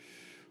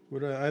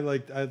 what I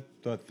liked, I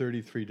thought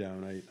 33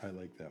 down. I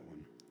like that one.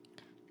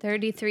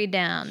 33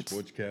 down.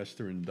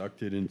 Sportscaster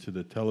inducted into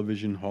the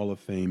Television Hall of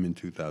Fame in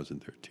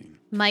 2013.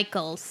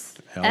 Michaels.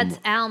 Al- That's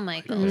Al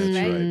Michaels, That's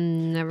right? right.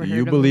 Never Do heard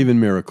you of believe in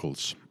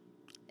miracles?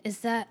 Is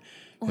that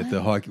At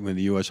the hockey, when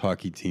the U.S.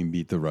 hockey team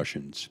beat the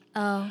Russians.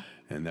 Oh,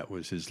 And that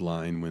was his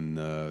line when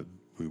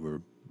we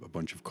were a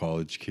bunch of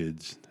college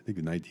kids, I think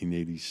in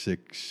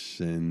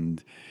 1986,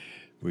 and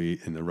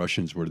the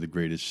Russians were the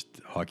greatest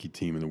hockey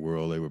team in the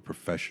world. They were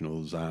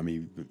professionals,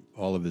 Army,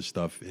 all of this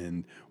stuff,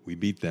 and we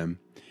beat them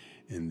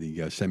in the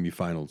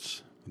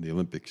semifinals of the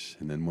Olympics,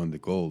 and then won the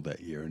gold that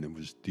year. And it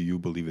was "Do you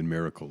believe in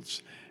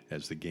miracles?"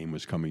 as the game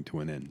was coming to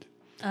an end.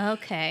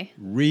 okay.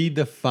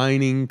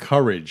 Redefining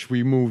courage.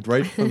 We moved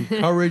right from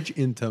courage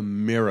into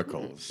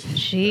miracles.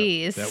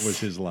 Jeez. That was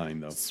his line,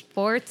 though.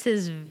 Sports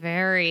is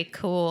very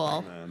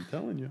cool. I'm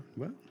telling you.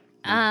 Well,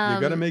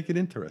 you got to make it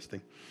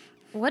interesting.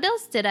 What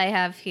else did I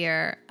have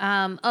here?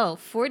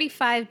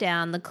 45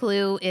 down. The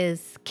clue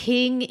is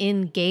king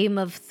in Game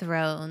of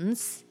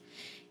Thrones.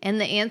 And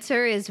the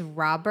answer is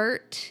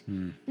Robert.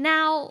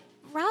 Now,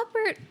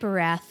 Robert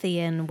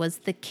Baratheon was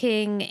the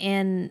king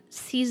in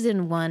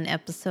season 1,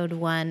 episode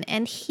 1.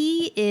 And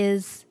he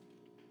is,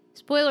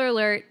 spoiler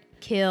alert,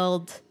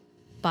 killed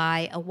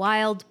by a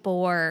wild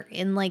boar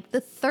in like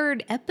the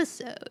 3rd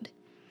episode.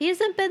 He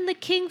hasn't been the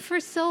king for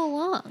so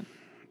long.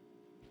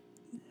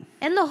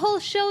 And the whole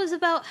show is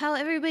about how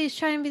everybody's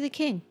trying to be the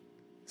king.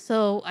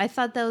 So I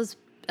thought that was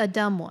a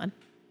dumb one.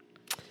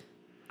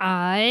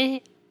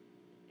 I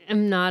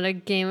am not a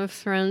Game of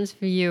Thrones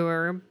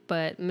viewer,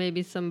 but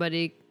maybe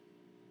somebody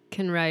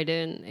can write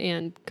in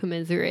and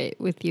commiserate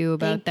with you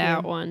about Thank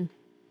that you. one.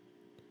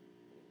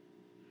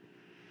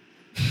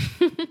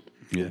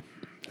 Yeah.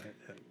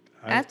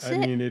 That's I it.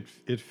 mean,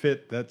 it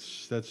fit.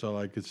 That's all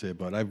I could say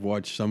about it. I've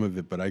watched some of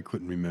it, but I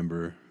couldn't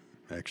remember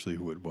actually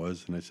who it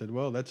was. And I said,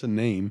 well, that's a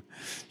name.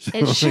 So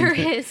It sure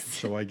is.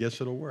 So I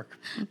guess it'll work.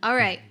 All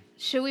right.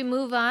 Should we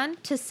move on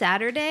to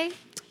Saturday?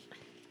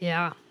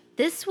 Yeah.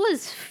 This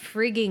was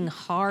frigging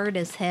hard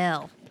as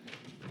hell.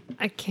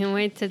 I can't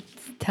wait to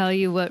tell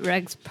you what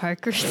Rex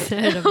Parker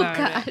said Oh, about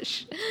it.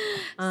 gosh.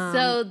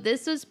 So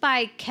this was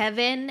by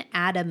Kevin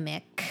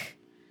Adamick.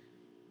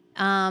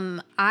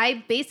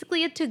 I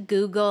basically had to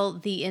Google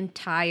the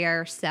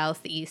entire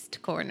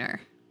southeast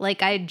corner.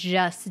 Like, I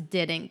just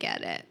didn't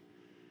get it.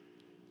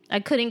 I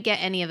couldn't get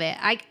any of it.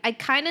 I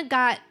kind of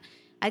got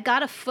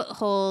a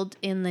foothold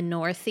in the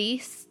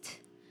Northeast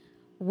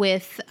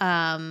with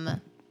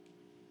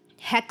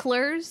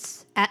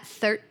hecklers at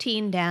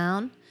 13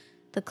 down.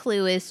 The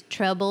clue is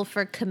trouble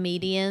for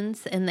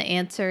comedians, and the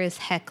answer is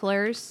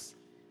hecklers.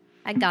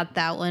 I got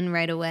that one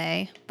right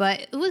away,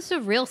 but it was a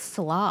real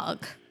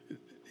slog.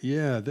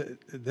 Yeah,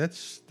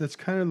 that's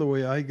kind of the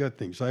way I got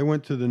things. I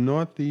went to the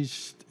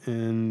Northeast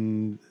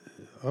and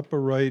upper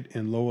right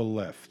and lower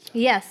left.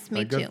 Yes,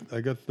 me too.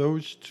 I got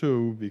those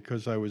two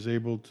because I was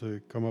able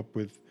to come up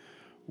with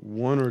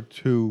one or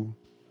two,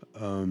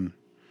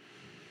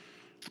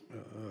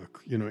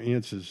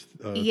 answers.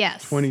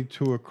 Yes.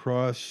 22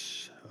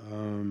 across.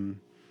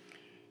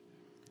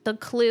 The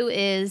clue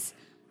is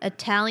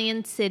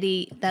Italian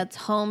city that's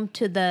home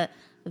to the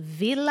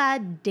Villa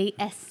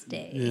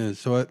d'Este. Yeah,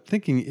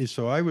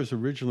 so I was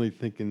originally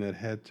thinking that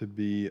had to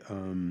be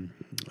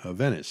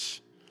Venice.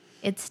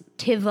 It's But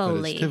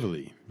Tivoli. it's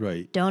Tivoli,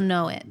 right? Don't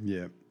know it.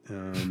 Yeah.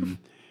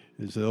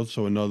 There's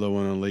also another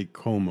one on Lake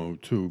Como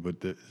too, but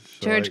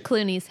George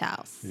Clooney's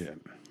house. Yeah,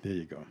 there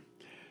you go.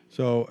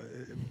 So,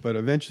 but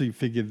eventually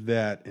figured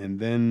that, and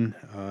then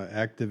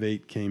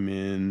Activate came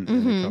in,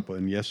 and a couple,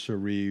 and Yes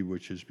Siree,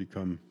 which has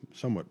become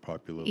somewhat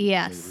popular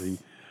Yes. lately.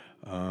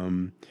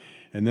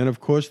 And then, of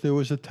course, there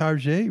was a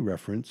Target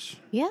reference.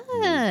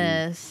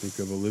 Yes.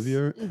 Think of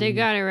Olivia. They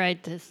got it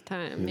right this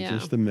time. It's Yeah.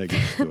 just a mega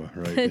store,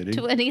 right? Did he?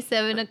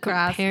 27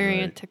 across.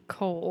 Comparing Right. it to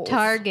Kohl's.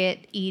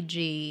 Target,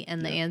 e.g.,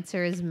 and the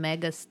answer is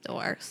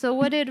Megastore. So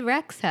what did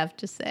Rex have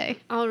to say?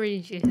 I'll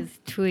read you his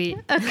tweet.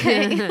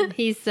 Okay.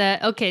 He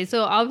said, okay,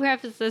 so I'll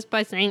preface this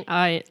by saying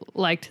I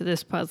liked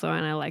this puzzle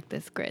and I like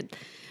this grid.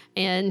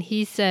 And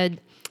he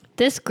said,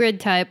 this grid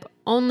type,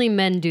 only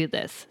men do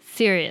this.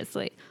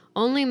 Seriously.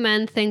 Only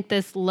men think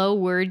this low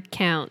word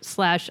count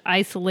 /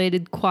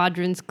 isolated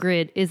quadrants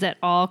grid is at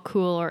all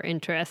cool or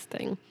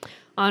interesting.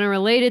 On a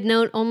related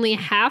note, only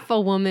half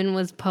a woman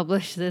was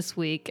published this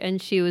week,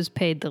 and she was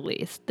paid the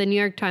least. The New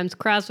York Times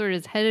crossword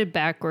is headed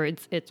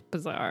backwards. It's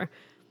bizarre.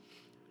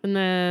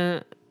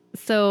 And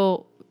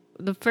so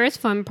the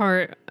first fun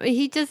part,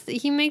 he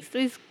makes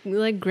these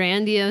like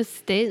grandiose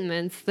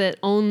statements that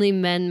only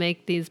men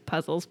make these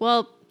puzzles.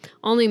 Well,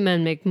 only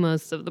men make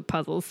most of the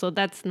puzzles, so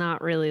that's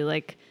not really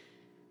like,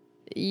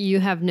 you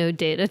have no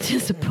data to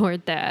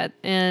support that.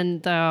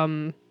 And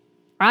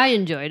I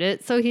enjoyed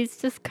it. So he's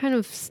just kind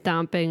of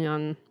stomping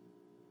on.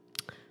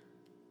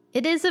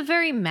 It is a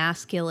very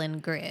masculine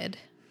grid.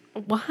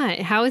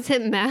 Why? How is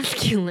it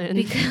masculine?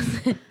 Because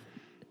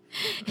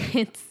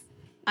it's,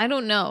 I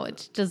don't know.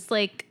 It's just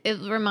like, it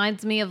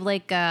reminds me of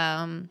like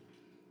a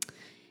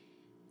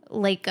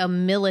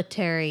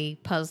military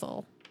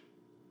puzzle.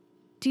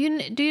 Do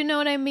you know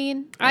what I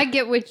mean? I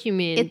get what you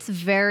mean. It's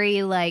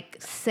very like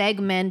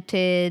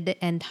segmented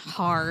and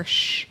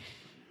harsh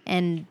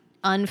and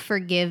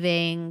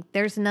unforgiving.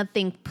 There's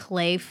nothing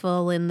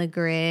playful in the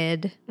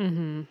grid.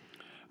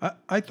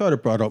 I thought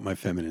it brought out my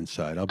feminine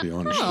side. I'll be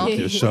honest Oh, with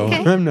you. So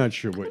okay. I'm not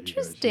sure what you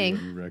guys Interesting.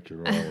 you Rex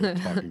are all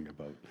talking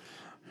about.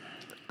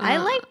 I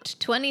liked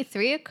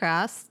 23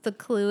 across. The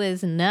clue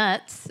is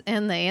nuts,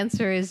 and the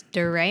answer is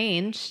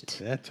deranged.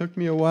 That took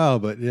me a while,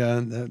 but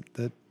yeah,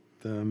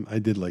 I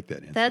did like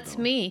that answer. That's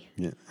though. me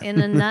Yeah. in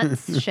a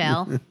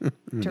nutshell.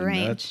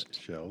 Deranged.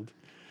 Nutshelled.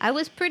 I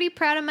was pretty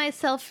proud of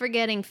myself for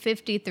getting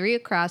 53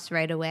 across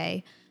right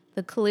away.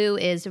 The clue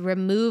is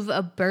remove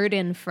a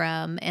burden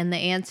from, and the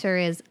answer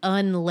is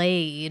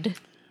unlaid.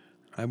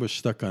 I was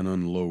stuck on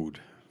unload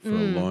for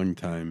a long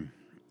time,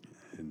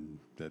 and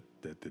that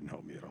didn't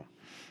help me at all,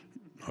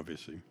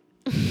 obviously.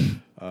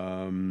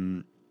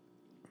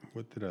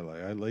 What did I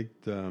like? I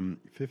liked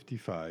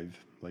 55,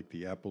 like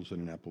the apples in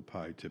an apple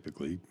pie,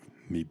 typically,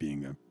 me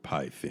being a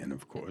pie fan,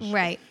 of course.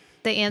 Right.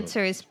 The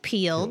answer is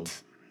peeled.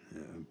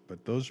 Yeah,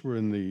 but those were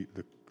in the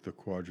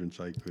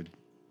quadrants I could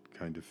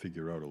kind of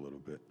figure out a little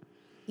bit.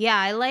 Yeah,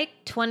 I like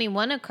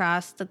 21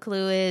 across. The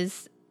clue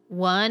is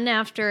one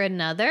after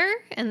another,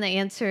 and the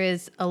answer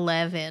is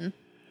 11.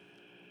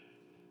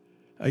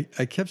 I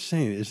kept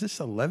saying, is this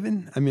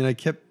 11? I mean, I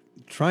kept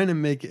trying to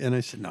make it, and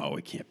I said, no,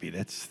 it can't be.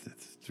 That's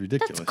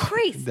ridiculous. That's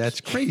crazy.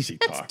 That's crazy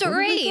That's talk. What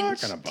are they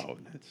deranged. talking about?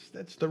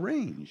 That's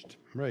deranged.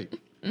 Right.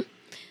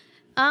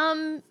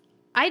 I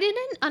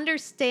didn't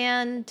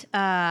understand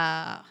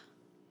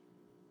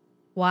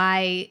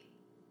why.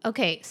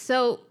 Okay,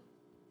 so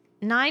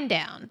 9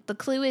 down. The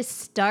clue is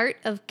start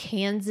of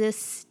Kansas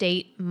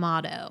state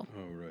motto,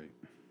 Oh, right.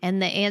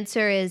 and the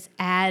answer is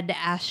Ad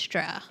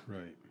Astra.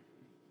 Right.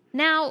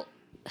 Now,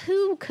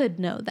 who could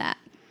know that?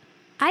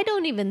 I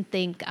don't even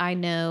think I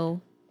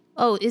know.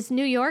 Oh, is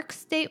New York's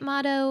state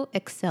motto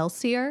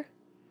Excelsior?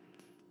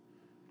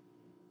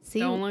 See,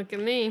 Don't look at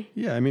me.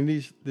 Yeah, I mean,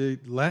 the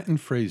Latin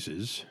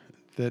phrases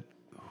that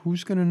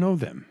who's going to know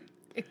them?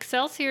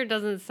 Excelsior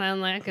doesn't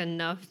sound like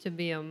enough to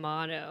be a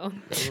motto.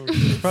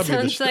 Probably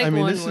Sounds like I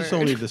mean, one this is word.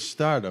 only the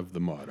start of the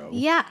motto.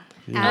 yeah,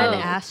 Ad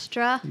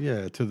Astra.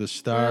 Yeah, to the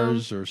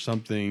stars or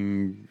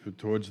something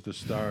towards the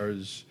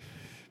stars.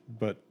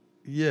 But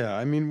yeah,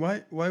 I mean,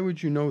 why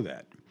would you know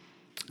that?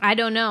 I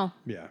don't know.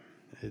 Yeah,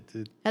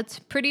 That's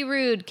pretty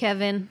rude,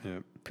 Kevin. yeah.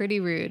 Pretty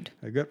rude.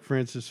 I got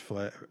France's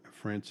Flag,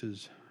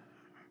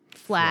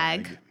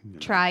 you know,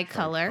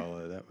 tricolor.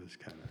 That was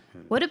kind of.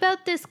 What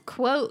about this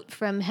quote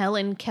from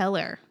Helen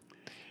Keller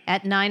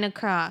at 9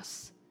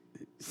 across?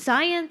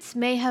 Science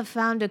may have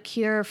found a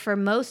cure for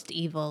most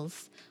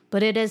evils,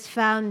 but it has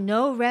found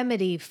no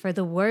remedy for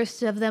the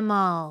worst of them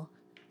all,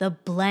 the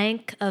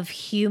blank of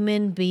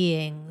human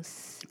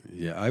beings.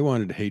 Yeah, I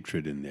wanted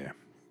hatred in there.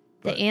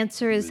 The but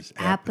answer it is was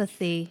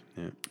apathy.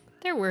 Yeah.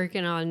 They're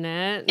working on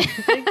that.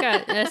 They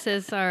got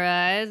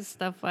SSRIs,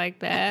 stuff like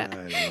that. I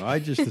don't know. I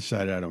just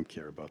decided I don't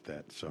care about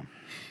that. So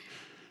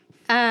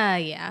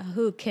Yeah,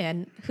 who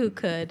could? who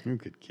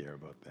could care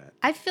about that?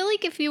 I feel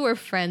like if you were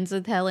friends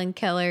with Helen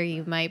Keller,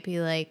 you might be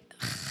like,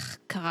 "Ugh,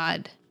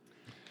 God,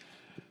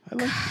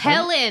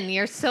 Helen,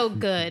 you're so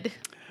good.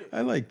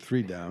 I like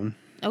 3 down.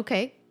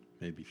 Okay.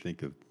 Maybe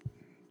think of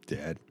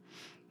Dad.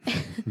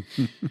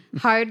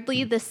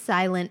 Hardly the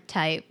silent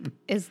type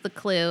is the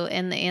clue,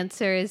 and the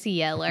answer is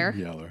Yeller.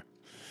 Yeller.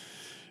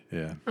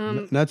 Yeah.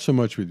 Not so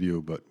much with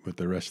you, but with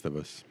the rest of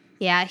us.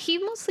 Yeah, he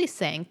mostly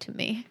sang to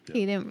me.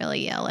 He didn't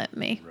really yell at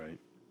me. Right.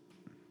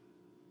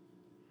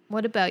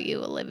 What about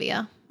you,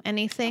 Olivia?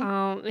 Anything?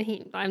 Oh,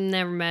 I've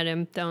never met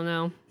him. Don't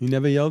know. He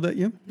never yelled at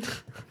you?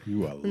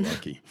 You are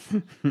lucky.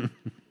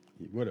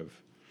 He would have.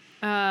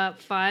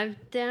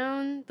 5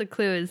 down. The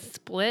clue is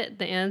split.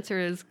 The answer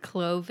is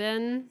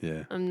cloven.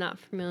 Yeah. I'm not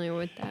familiar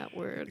with that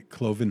word.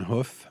 Cloven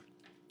hoof.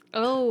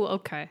 Oh,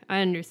 okay. I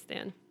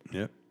understand.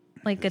 Yep.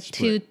 Like a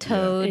split,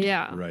 two-toed.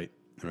 Yeah. Right.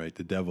 Right.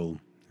 The devil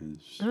is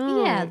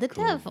Oh, Yeah, the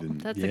devil. cloven.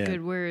 that's Yeah. a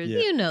good word. Yeah.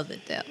 You know the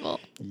devil.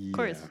 Of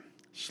course.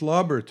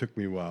 Slobber took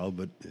me a while,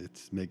 but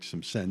it makes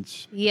some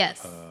sense.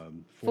 Yes.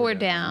 4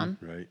 down.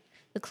 Right.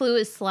 The clue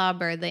is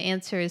slobber. The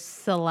answer is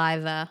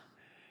saliva.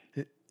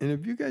 And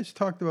have you guys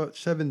talked about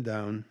 7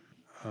 down,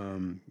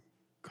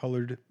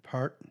 colored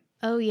part?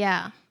 Oh,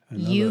 yeah.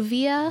 Another-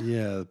 Uvea?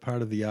 Yeah,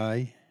 part of the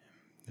eye.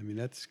 I mean,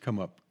 that's come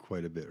up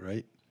quite a bit,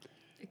 right?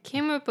 It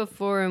came up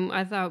before, and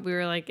I thought we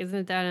were like,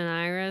 "Isn't that an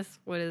iris?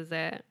 What is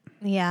that?"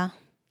 Yeah.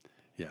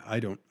 Yeah, I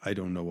don't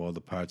know all the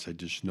parts. I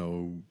just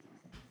know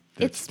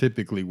that's It's-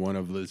 typically one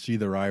of it's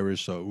either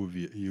iris or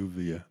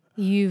uvea.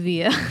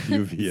 Uvea.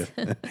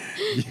 Uvea.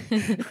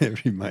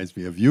 It reminds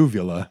me of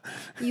uvula.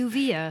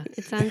 Uvea.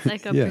 It sounds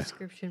like a Yeah,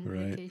 prescription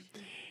right.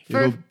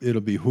 medication.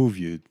 It'll behoove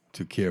you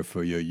to care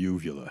for your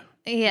uvula.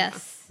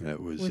 Yes.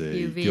 That was With a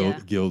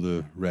Uvea.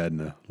 Gilda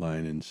Radner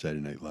line in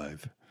Saturday Night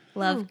Live.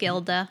 Love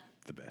Gilda.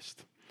 The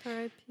best.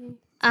 R.I.P.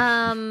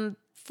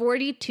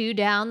 42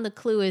 down. The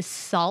clue is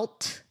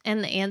salt,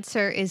 and the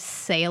answer is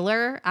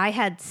sailor. I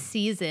had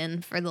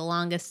season for the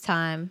longest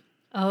time.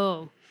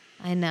 Oh,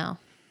 I know.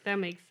 that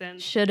makes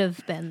sense. Should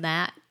have been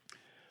that.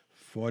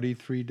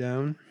 43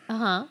 down.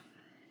 Uh-huh.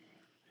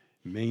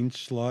 Main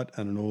slot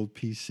on an old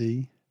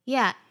PC.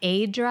 Yeah,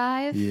 A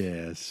drive.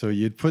 Yeah, so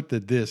you'd put the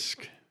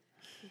disc.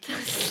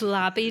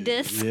 Floppy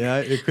disk. Yeah,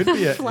 it could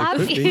be a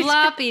Floppy. It could be,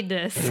 Floppy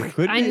disk.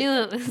 could I be- knew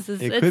it was.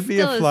 it It's could be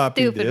still a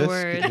floppy stupid disk.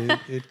 word.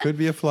 It could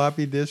be a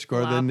floppy disk,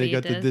 or then they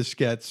got Floppy the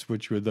diskettes,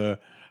 which were the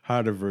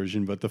harder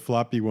version. But the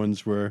floppy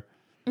ones were,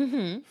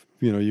 you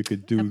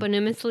could do.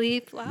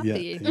 Eponymously floppy. Yeah,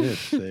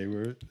 yes, they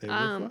were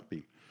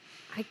floppy.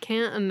 I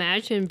can't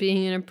imagine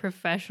being in a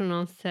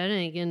professional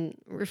setting and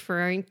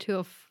referring to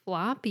a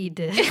floppy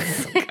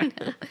disk.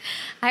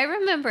 I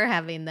remember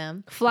having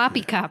them.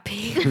 Floppy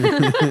copy.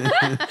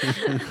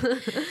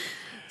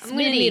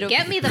 Smitty,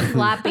 get me the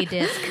floppy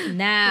disk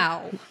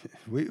now.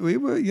 We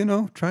were,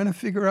 trying to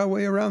figure our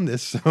way around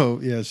this. So,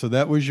 yeah, so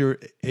that was your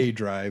A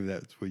drive.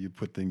 That's where you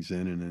put things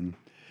in. And then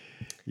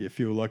if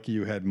you were lucky,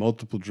 you had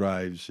multiple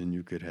drives and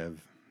you could have,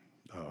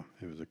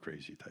 it was a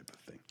crazy type of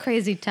thing.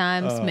 Crazy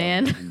times,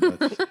 man.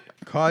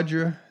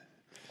 Codger.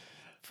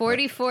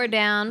 44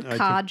 down,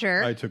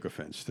 codger. I took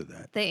offense to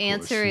that. The of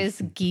answer course.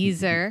 is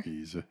geezer.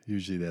 Geezer.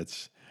 Usually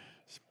that's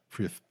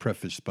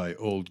prefaced by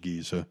old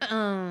geezer. Yeah,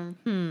 I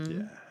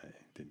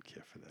didn't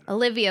care for that.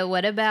 Olivia,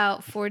 what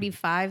about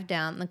 45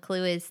 down? The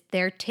clue is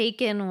they're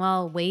taken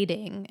while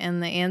waiting,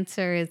 and the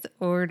answer is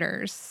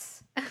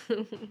orders.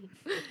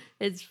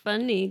 It's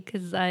funny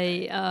because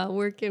I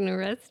work in a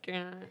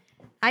restaurant.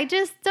 I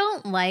just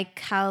don't like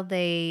how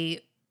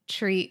they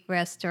treat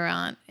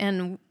restaurant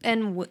and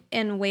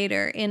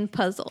waiter in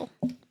puzzle.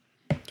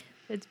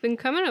 It's been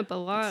coming up a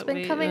lot. It's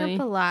been coming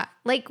up a lot.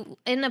 Like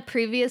in a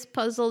previous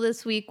puzzle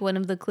this week, one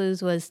of the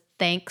clues was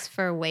thanks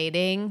for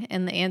waiting,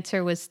 and the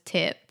answer was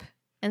tip.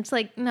 And it's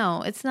like,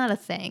 no, it's not a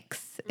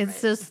thanks.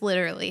 It's just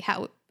literally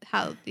how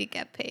you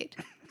get paid.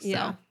 So.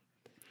 Yeah.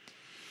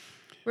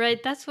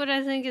 Right, that's what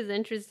I think is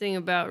interesting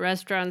about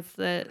restaurants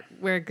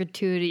where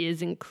gratuity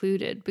is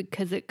included,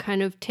 because it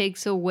kind of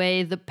takes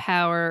away the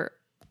power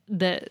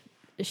that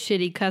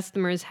shitty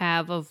customers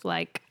have of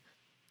like,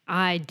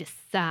 I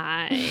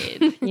decide,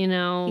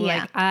 Yeah.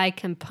 like I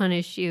can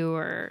punish you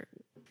or,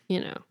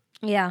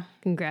 Yeah.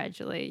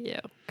 congratulate you.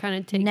 Kind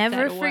of takes Never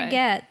that away.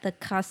 forget the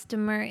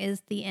customer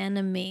is the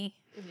enemy.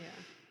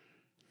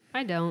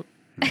 I don't.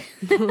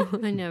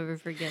 I never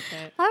forget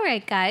that. All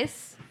right,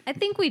 guys. I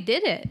think we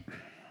did it.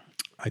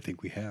 I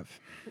think we have.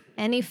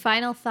 Any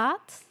final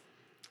thoughts?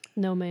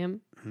 No,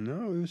 ma'am.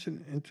 No, it was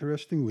an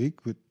interesting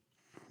week with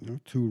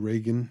 2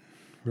 Reagan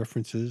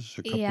references,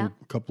 a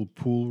couple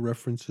pool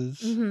references.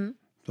 Mm-hmm.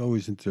 It's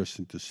always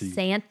interesting to see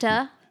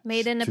Santa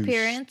made an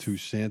appearance. to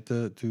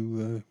Santa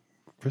to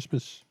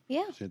Christmas.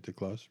 Yeah. Santa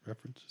Claus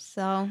references.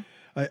 So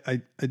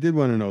I did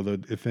want to know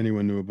that if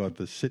anyone knew about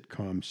the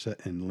sitcom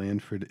set in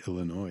Lanford,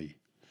 Illinois.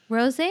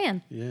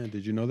 Roseanne. Yeah,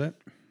 did you know that?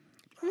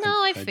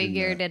 No, I did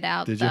figured not. it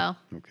out Did though.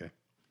 you? Okay.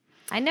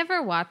 I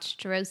never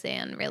watched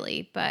Roseanne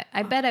really, but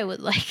I bet I would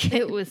like it.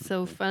 It was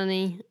so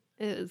funny.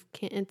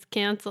 It's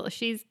canceled.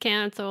 She's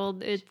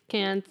canceled. It's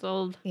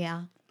canceled.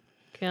 Yeah.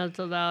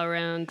 Canceled all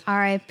around.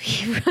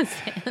 R.I.P.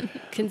 Roseanne. You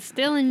can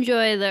still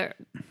enjoy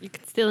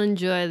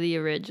the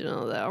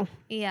original though.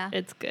 Yeah.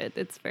 It's good.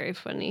 It's very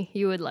funny.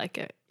 You would like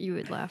it. You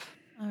would laugh.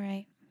 All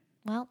right.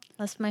 Well,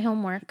 that's my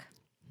homework.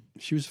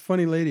 she was a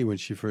funny lady when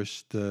she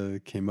first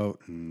came out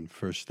and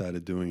first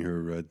started doing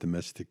her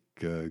domestic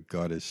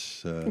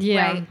goddess.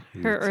 Yeah, Right.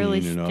 her early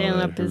routine and all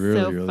stand up that. is Her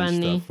really so early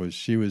funny. stuff was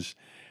she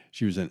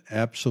was an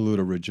absolute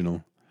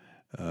original.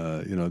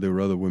 There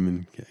were other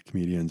women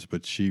comedians,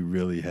 but she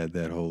really had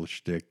that whole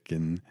shtick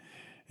and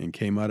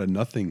came out of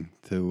nothing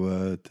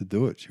to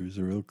do it. She was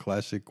a real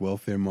classic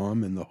welfare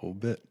mom and the whole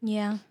bit.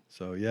 Yeah.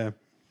 So yeah,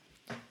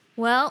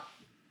 Well,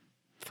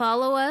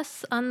 follow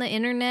us on the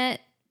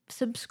internet,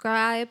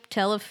 subscribe,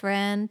 tell a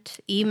friend,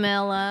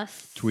 email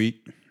us,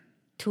 tweet.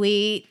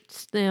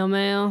 Snail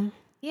mail.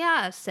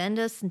 Yeah, send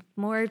us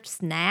more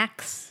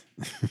snacks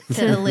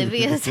to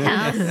Olivia's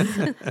house.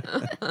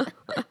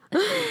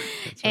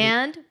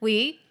 And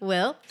we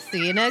will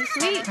see you next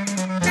week.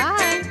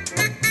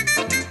 Bye.